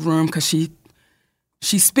sister in the room, because she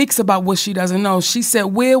speaks about what she doesn't know. She said,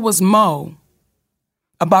 where was Mo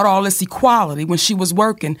about all this equality when she was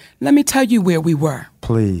working? Let me tell you where we were.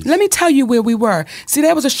 Please. Let me tell you where we were. See,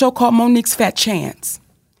 there was a show called Monique's Fat Chance.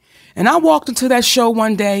 And I walked into that show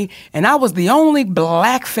one day, and I was the only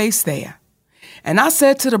black face there. And I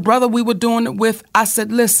said to the brother we were doing it with, I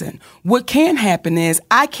said, listen, what can happen is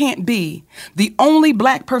I can't be the only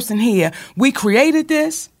black person here. We created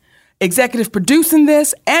this, executive producing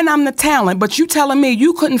this, and I'm the talent, but you telling me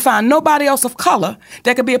you couldn't find nobody else of color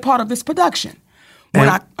that could be a part of this production.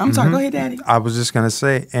 I'm sorry, go ahead, Daddy. I was just going to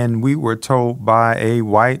say, and we were told by a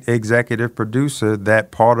white executive producer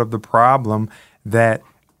that part of the problem that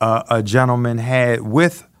a gentleman had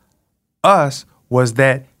with us was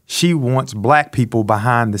that she wants black people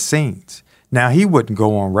behind the scenes. Now, he wouldn't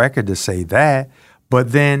go on record to say that,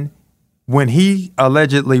 but then when he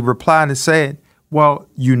allegedly replied and said, well,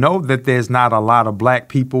 you know that there's not a lot of black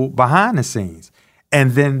people behind the scenes.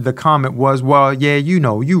 And then the comment was, well, yeah,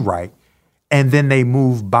 you right. And then they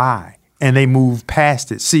moved by and they moved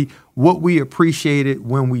past it. See, what we appreciated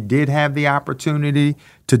when we did have the opportunity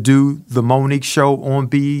to do the Monique show on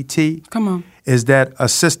BET is that a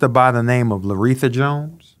sister by the name of Laretha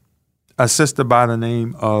Jones, a sister by the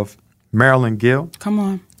name of Marilyn Gill, Come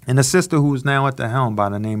on. and a sister who's now at the helm by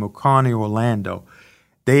the name of Connie Orlando.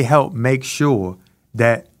 They helped make sure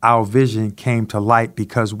that our vision came to light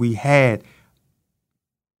because we had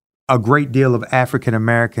a great deal of African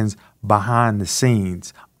Americans behind the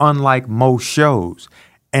scenes, unlike most shows.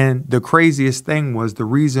 And the craziest thing was the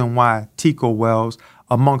reason why Tico Wells,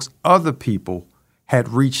 amongst other people, had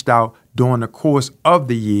reached out during the course of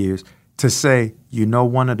the years to say, you know,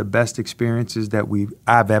 one of the best experiences that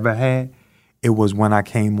I've ever had, it was when I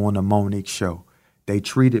came on the Monique show. They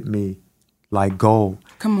treated me like gold.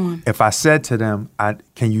 Come on. If I said to them,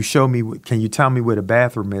 can you tell me where the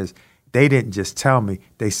bathroom is? They didn't just tell me.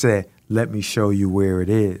 They said, let me show you where it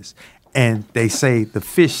is. And they say the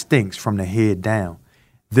fish stinks from the head down.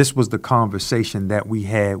 This was the conversation that we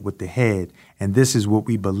had with the head, and this is what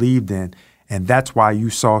we believed in. And that's why you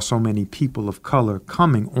saw so many people of color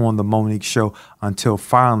coming on the Monique show until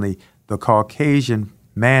finally the Caucasian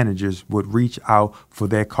managers would reach out for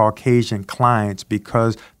their Caucasian clients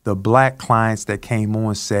because the black clients that came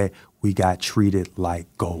on said, we got treated like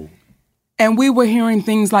gold. And we were hearing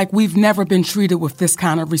things like, we've never been treated with this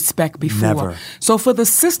kind of respect before. Never. So for the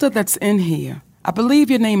sister that's in here, I believe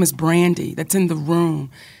your name is Brandy, that's in the room.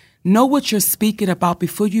 Know what you're speaking about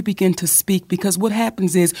before you begin to speak, because what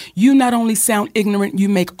happens is you not only sound ignorant, you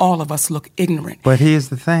make all of us look ignorant. But here's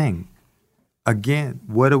the thing. Again,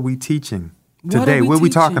 what are we teaching today? What are we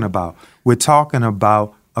talking about? We're talking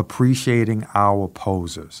about appreciating our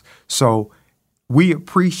opposers. So we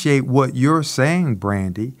appreciate what you're saying,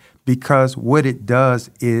 Brandy, because what it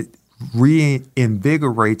does, it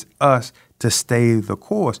reinvigorates us to stay the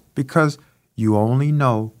course, because you only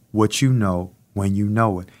know what you know when you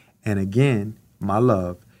know it. And again, my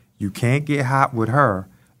love, you can't get hot with her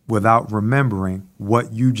without remembering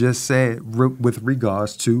what you just said with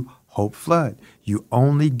regards to Hope Flood. You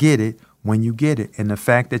only get it when you get it. And the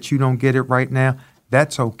fact that you don't get it right now,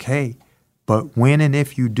 that's okay. But when and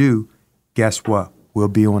if you do, guess what? We'll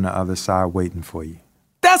be on the other side waiting for you.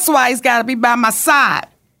 That's why he's got to be by my side.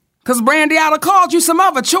 Because Brandy, I'd have called you some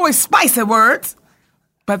other choice spicy words.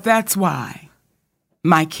 But that's why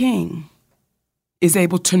my king is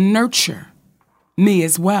able to nurture me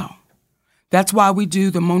as well. That's why we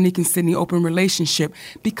do the Monique and Sydney Open Relationship,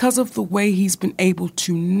 because of the way he's been able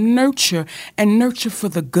to nurture, and nurture for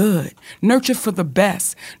the good, nurture for the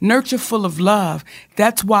best, nurture full of love.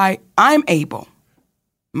 That's why I'm able.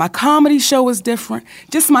 My comedy show is different.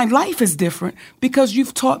 Just my life is different because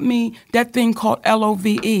you've taught me that thing called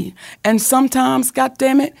LOVE. And sometimes,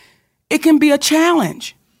 goddammit, it can be a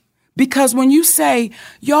challenge. Because when you say,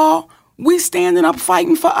 y'all, we standing up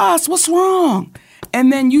fighting for us, what's wrong?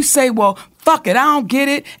 And then you say, well, fuck it, I don't get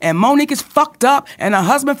it, and Monique is fucked up, and her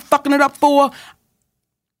husband fucking it up for her.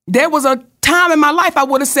 There was a time in my life I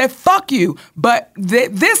would have said, fuck you, but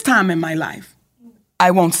this time in my life,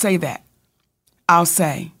 I won't say that. I'll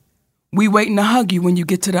say, we waiting to hug you when you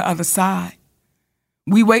get to the other side.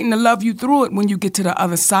 We waiting to love you through it when you get to the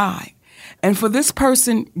other side. And for this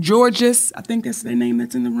person, Georges, I think that's their name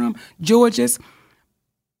that's in the room, Georges,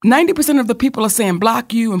 90% of the people are saying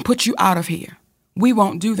block you and put you out of here. We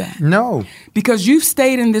won't do that. No. Because you've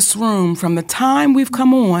stayed in this room from the time we've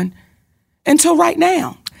come on until right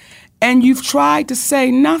now. And you've tried to say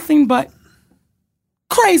nothing but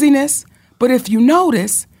craziness. But if you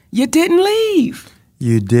notice, you didn't leave.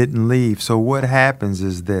 You didn't leave. So what happens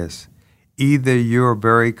is this. Either you're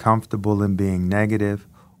very comfortable in being negative,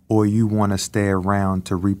 or you want to stay around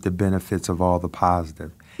to reap the benefits of all the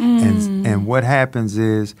positive. And what happens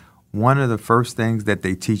is, one of the first things that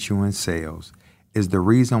they teach you in sales is the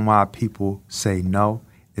reason why people say no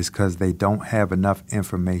is because they don't have enough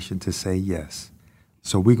information to say yes.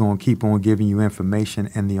 So we're going to keep on giving you information,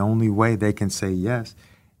 and the only way they can say yes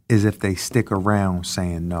is if they stick around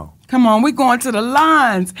saying no. Come on, we're going to the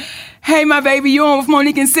lines. Hey, my baby, you on with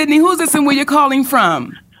Monique and Sydney. Who's this and where you're calling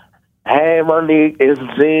from? Hey, Monique, it's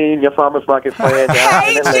Gene, your farmer's market friend down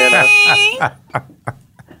in Atlanta. Gene.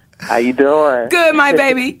 How you doing? Good, my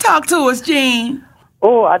baby. Talk to us, Gene.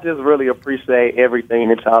 Oh, I just really appreciate everything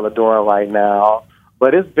that y'all are doing right now.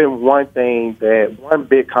 But it's been one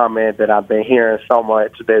big comment that I've been hearing so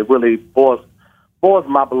much that really boils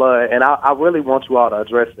my blood, and I really want you all to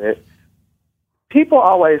address it. People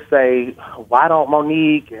always say, why don't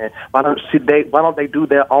Monique and why don't they do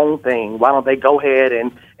their own thing? Why don't they go ahead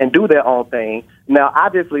and do their own thing? Now,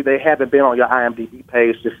 obviously, they haven't been on your IMDb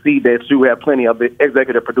page to see that you have plenty of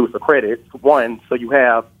executive producer credits, one, so you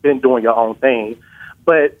have been doing your own thing.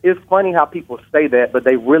 But it's funny how people say that, but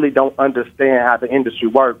they really don't understand how the industry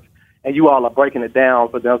works, and you all are breaking it down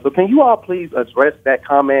for them. So can you all please address that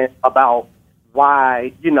comment about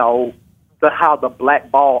why, how the black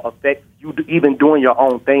ball affects you even doing your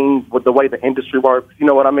own thing with the way the industry works. You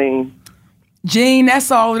know what I mean? Gene,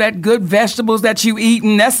 that's all that good vegetables that you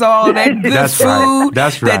eating. That's all that good That's food right.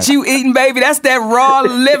 That's right. that you eating, baby. That's that raw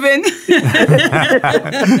living.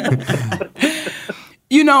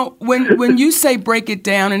 You know, when you say break it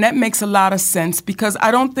down, and that makes a lot of sense, because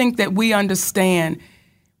I don't think that we understand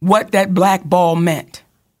what that black ball meant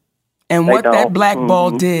and what that black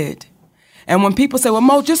ball did. And when people say, well,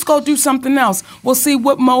 Mo, just go do something else. Well, see,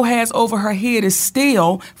 what Mo has over her head is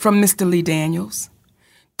still from Mr. Lee Daniels.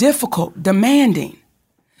 Difficult, demanding.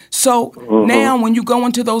 So now when you go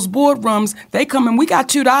into those boardrooms, they come in, we got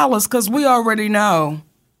 $2 because we already know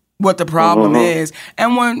what the problem is.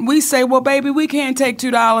 And when we say, well, baby, we can't take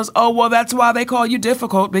 $2. Oh, well, that's why they call you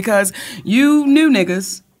difficult, because you new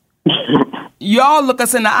niggas, y'all look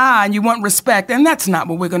us in the eye and you want respect. And that's not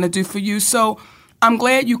what we're going to do for you. So I'm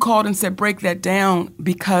glad you called and said break that down,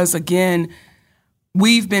 because, again,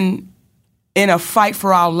 we've been in a fight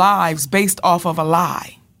for our lives based off of a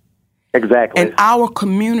lie. Exactly. And our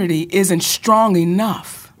community isn't strong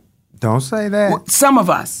enough. Don't say that. Well, some of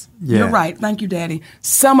us, Yeah. you're right, thank you, Daddy.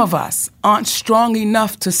 Some of us aren't strong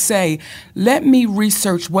enough to say, let me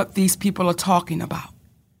research what these people are talking about.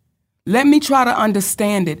 Let me try to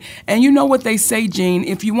understand it. And you know what they say, Gene,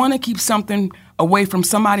 if you want to keep something away from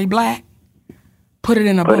somebody black, put it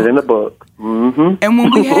in a book. Put it in the book. Mm-hmm. And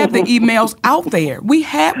when we have the emails out there, we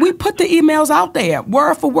put the emails out there,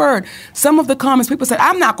 word for word. Some of the comments, people said,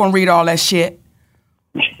 I'm not going to read all that shit.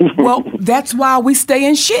 Well, that's why we stay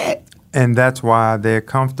in shit. And that's why they're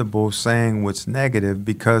comfortable saying what's negative,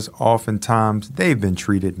 because oftentimes they've been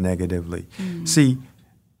treated negatively. See,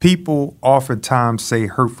 people oftentimes say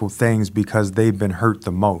hurtful things because they've been hurt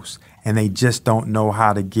the most, and they just don't know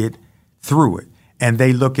how to get through it. And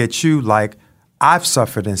they look at you like, I've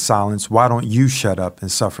suffered in silence. Why don't you shut up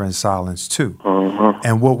and suffer in silence too?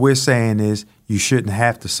 And what we're saying is you shouldn't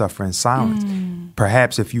have to suffer in silence.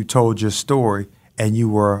 Perhaps if you told your story and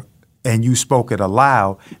you spoke it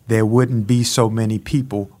aloud, there wouldn't be so many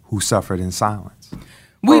people who suffered in silence.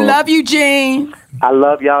 We love you, Gene. I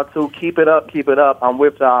love y'all too. Keep it up. Keep it up. I'm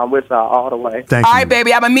with y'all. I'm with y'all all the way. Thank All you. right,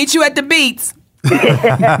 baby, I'm going to meet you at the Beats.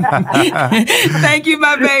 Thank you,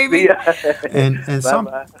 my baby.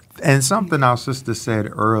 And something our sister said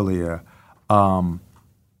earlier, who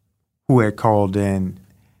had called in,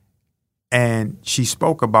 and she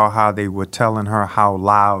spoke about how they were telling her how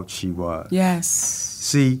loud she was. Yes.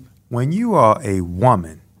 See, when you are a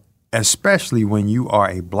woman, especially when you are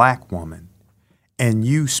a black woman, and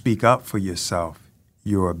you speak up for yourself,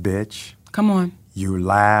 you're a bitch. Come on. You're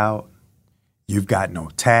loud. You've got no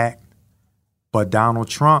tact. But Donald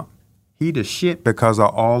Trump, he the shit because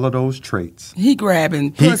of all of those traits. He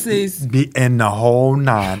grabbing pussies. And the whole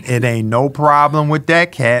nine. It ain't no problem with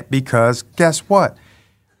that cat, because guess what?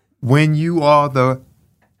 When you are the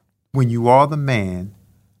man,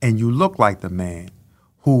 and you look like the man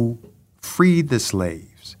who freed the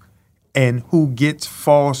slaves and who gets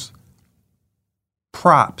false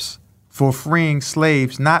props for freeing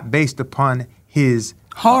slaves, not based upon his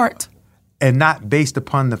heart and not based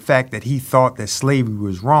upon the fact that he thought that slavery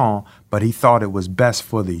was wrong, but he thought it was best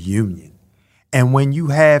for the Union. And when you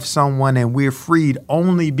have someone and we're freed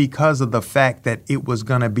only because of the fact that it was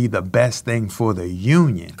going to be the best thing for the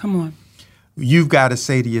Union. Come on. You've got to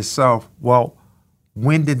say to yourself, well,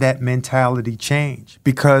 when did that mentality change?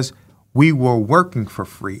 Because we were working for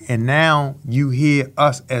free. And now you hear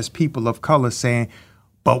us as people of color saying,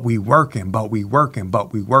 but we working,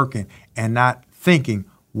 and not thinking,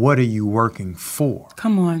 what are you working for?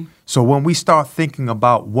 Come on. So when we start thinking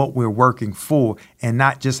about what we're working for and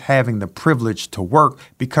not just having the privilege to work,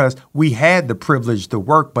 because we had the privilege to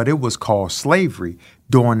work, but it was called slavery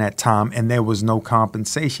during that time and there was no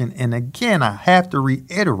compensation. And again, I have to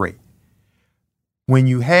reiterate, when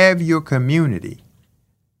you have your community,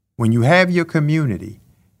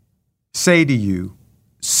 say to you,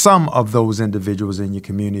 some of those individuals in your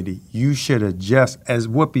community, you should have just, as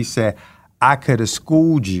Whoopi said, I could have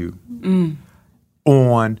schooled you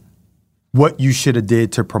on what you should have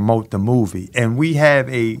did to promote the movie. And we have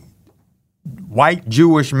a white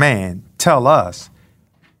Jewish man tell us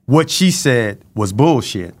what she said was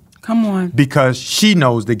bullshit. Come on. Because she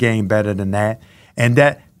knows the game better than that. And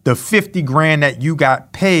that the $50,000 that you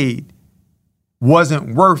got paid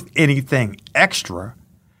wasn't worth anything extra.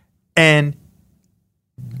 And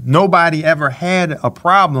nobody ever had a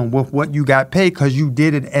problem with what you got paid because you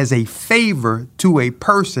did it as a favor to a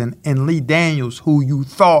person in Lee Daniels who you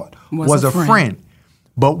thought was a friend.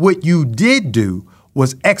 But what you did do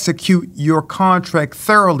was execute your contract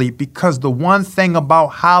thoroughly, because the one thing about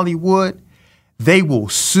Hollywood, They will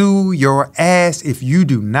sue your ass if you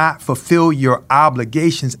do not fulfill your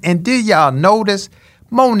obligations. And did y'all notice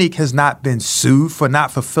Monique has not been sued for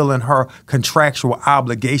not fulfilling her contractual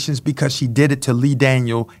obligations because she did it to Lee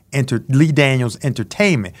Daniels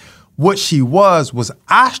Entertainment. What she was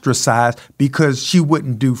ostracized because she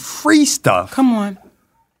wouldn't do free stuff. Come on.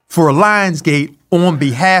 For Lionsgate on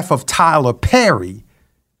behalf of Tyler Perry.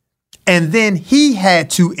 And then he had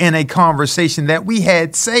to, in a conversation that we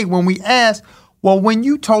had, say when we asked, well, when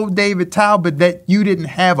you told David Talbot that you didn't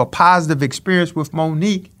have a positive experience with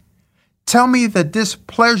Monique, tell me the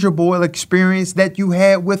displeasurable experience that you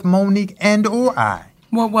had with Monique and or I.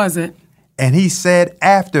 What was it? And he said,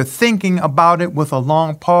 after thinking about it with a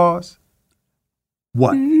long pause,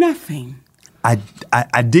 what? Nothing. I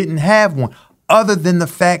didn't have one, other than the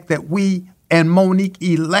fact that we and Monique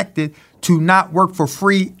elected to not work for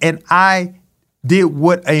free, and I did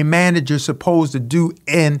what a manager's supposed to do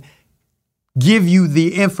and give you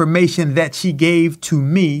the information that she gave to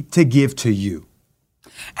me to give to you.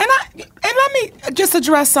 And let me just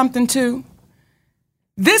address something too.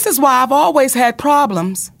 This is why I've always had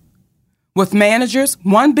problems with managers,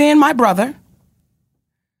 one being my brother.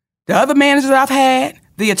 The other managers I've had,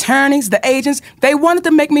 the attorneys, the agents, they wanted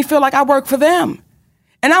to make me feel like I work for them.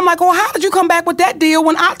 And I'm like, well, how did you come back with that deal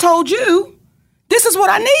when I told you this is what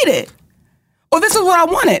I needed? Or this is what I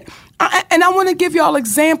wanted? And I want to give y'all an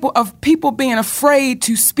example of people being afraid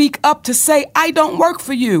to speak up to say, I don't work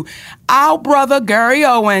for you. Our brother, Gary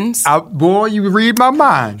Owens. Boy, you read my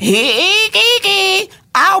mind.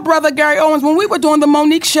 Our brother, Gary Owens, when we were doing the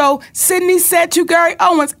Monique show, Sydney said to Gary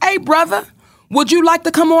Owens, hey, brother, would you like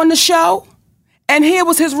to come on the show? And here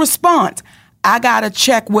was his response. I got to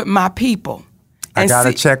check with my people. I got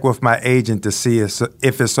to check with my agent to see if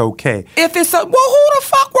it's okay. Well, who the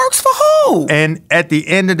fuck works for who? And at the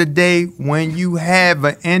end of the day, when you have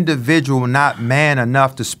an individual not man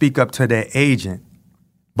enough to speak up to their agent,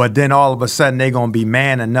 but then all of a sudden they're going to be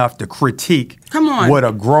man enough to critique what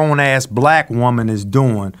a grown-ass black woman is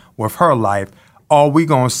doing with her life, all we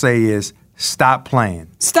going to say is, stop playing.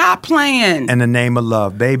 Stop playing. In the name of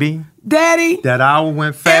love, baby. Daddy. That hour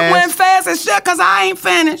went fast. It went fast as shit because I ain't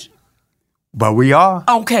finished. But we are.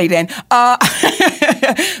 Okay, then.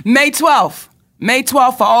 May 12th. May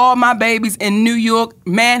 12th for all my babies in New York,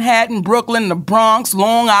 Manhattan, Brooklyn, the Bronx,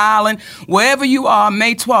 Long Island, wherever you are,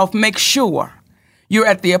 May 12th, make sure you're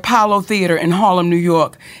at the Apollo Theater in Harlem, New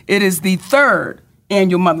York. It is the 3rd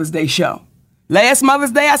annual Mother's Day show. Last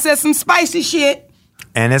Mother's Day, I said some spicy shit.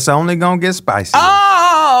 And it's only going to get spicier.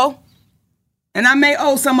 Oh! And I may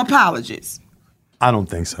owe some apologies. I don't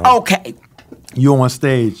think so. Okay. You on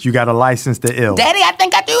stage. You got a license to ill. Daddy, I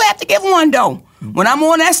think I do have to give one, though. When I'm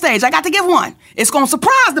on that stage, I got to give one. It's going to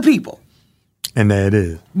surprise the people. And there it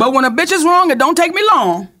is. But when a bitch is wrong, it don't take me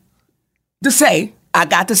long to say, I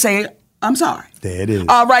got to say, I'm sorry. There it is.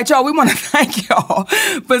 All right, y'all, we want to thank y'all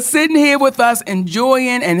for sitting here with us,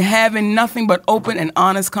 enjoying and having nothing but open and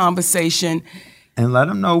honest conversation. And let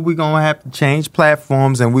them know we're going to have to change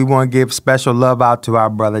platforms, and we want to give special love out to our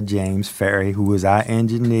brother James Ferry, who is our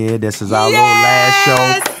engineer. This is our little last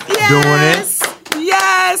show doing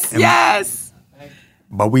it. Yes.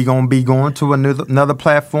 But we're going to be going to another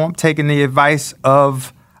platform, taking the advice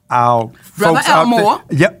of our Brother folks out Elmore.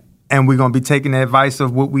 there. Yep. And we're going to be taking the advice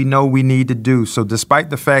of what we know we need to do. So despite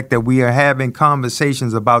the fact that we are having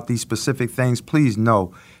conversations about these specific things, please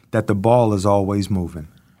know that the ball is always moving.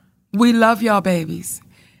 We love y'all, babies.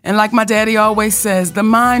 And like my daddy always says, the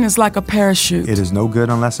mind is like a parachute. It is no good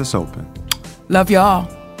unless it's open. Love y'all.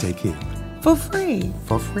 Take care. For free.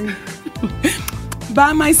 For free.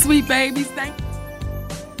 Bye, my sweet babies. Thank you.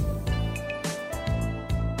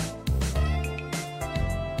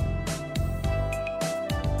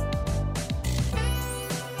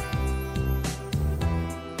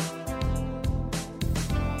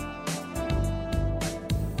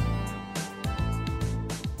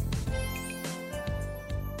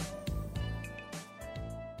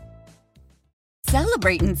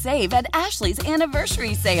 Celebrate and save at Ashley's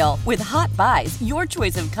Anniversary Sale. With Hot Buys, your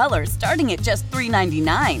choice of colors starting at just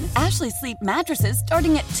 $3.99. Ashley Sleep mattresses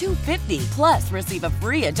starting at $2.50. Plus, receive a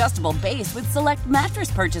free adjustable base with select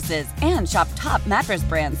mattress purchases. And shop top mattress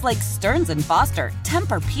brands like Stearns & Foster,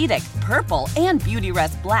 Tempur-Pedic, Purple, and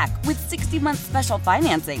Beautyrest Black with 60-month special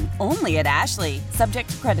financing. Only at Ashley. Subject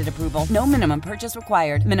to credit approval. No minimum purchase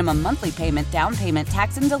required. Minimum monthly payment, down payment,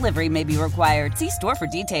 tax, and delivery may be required. See store for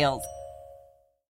details.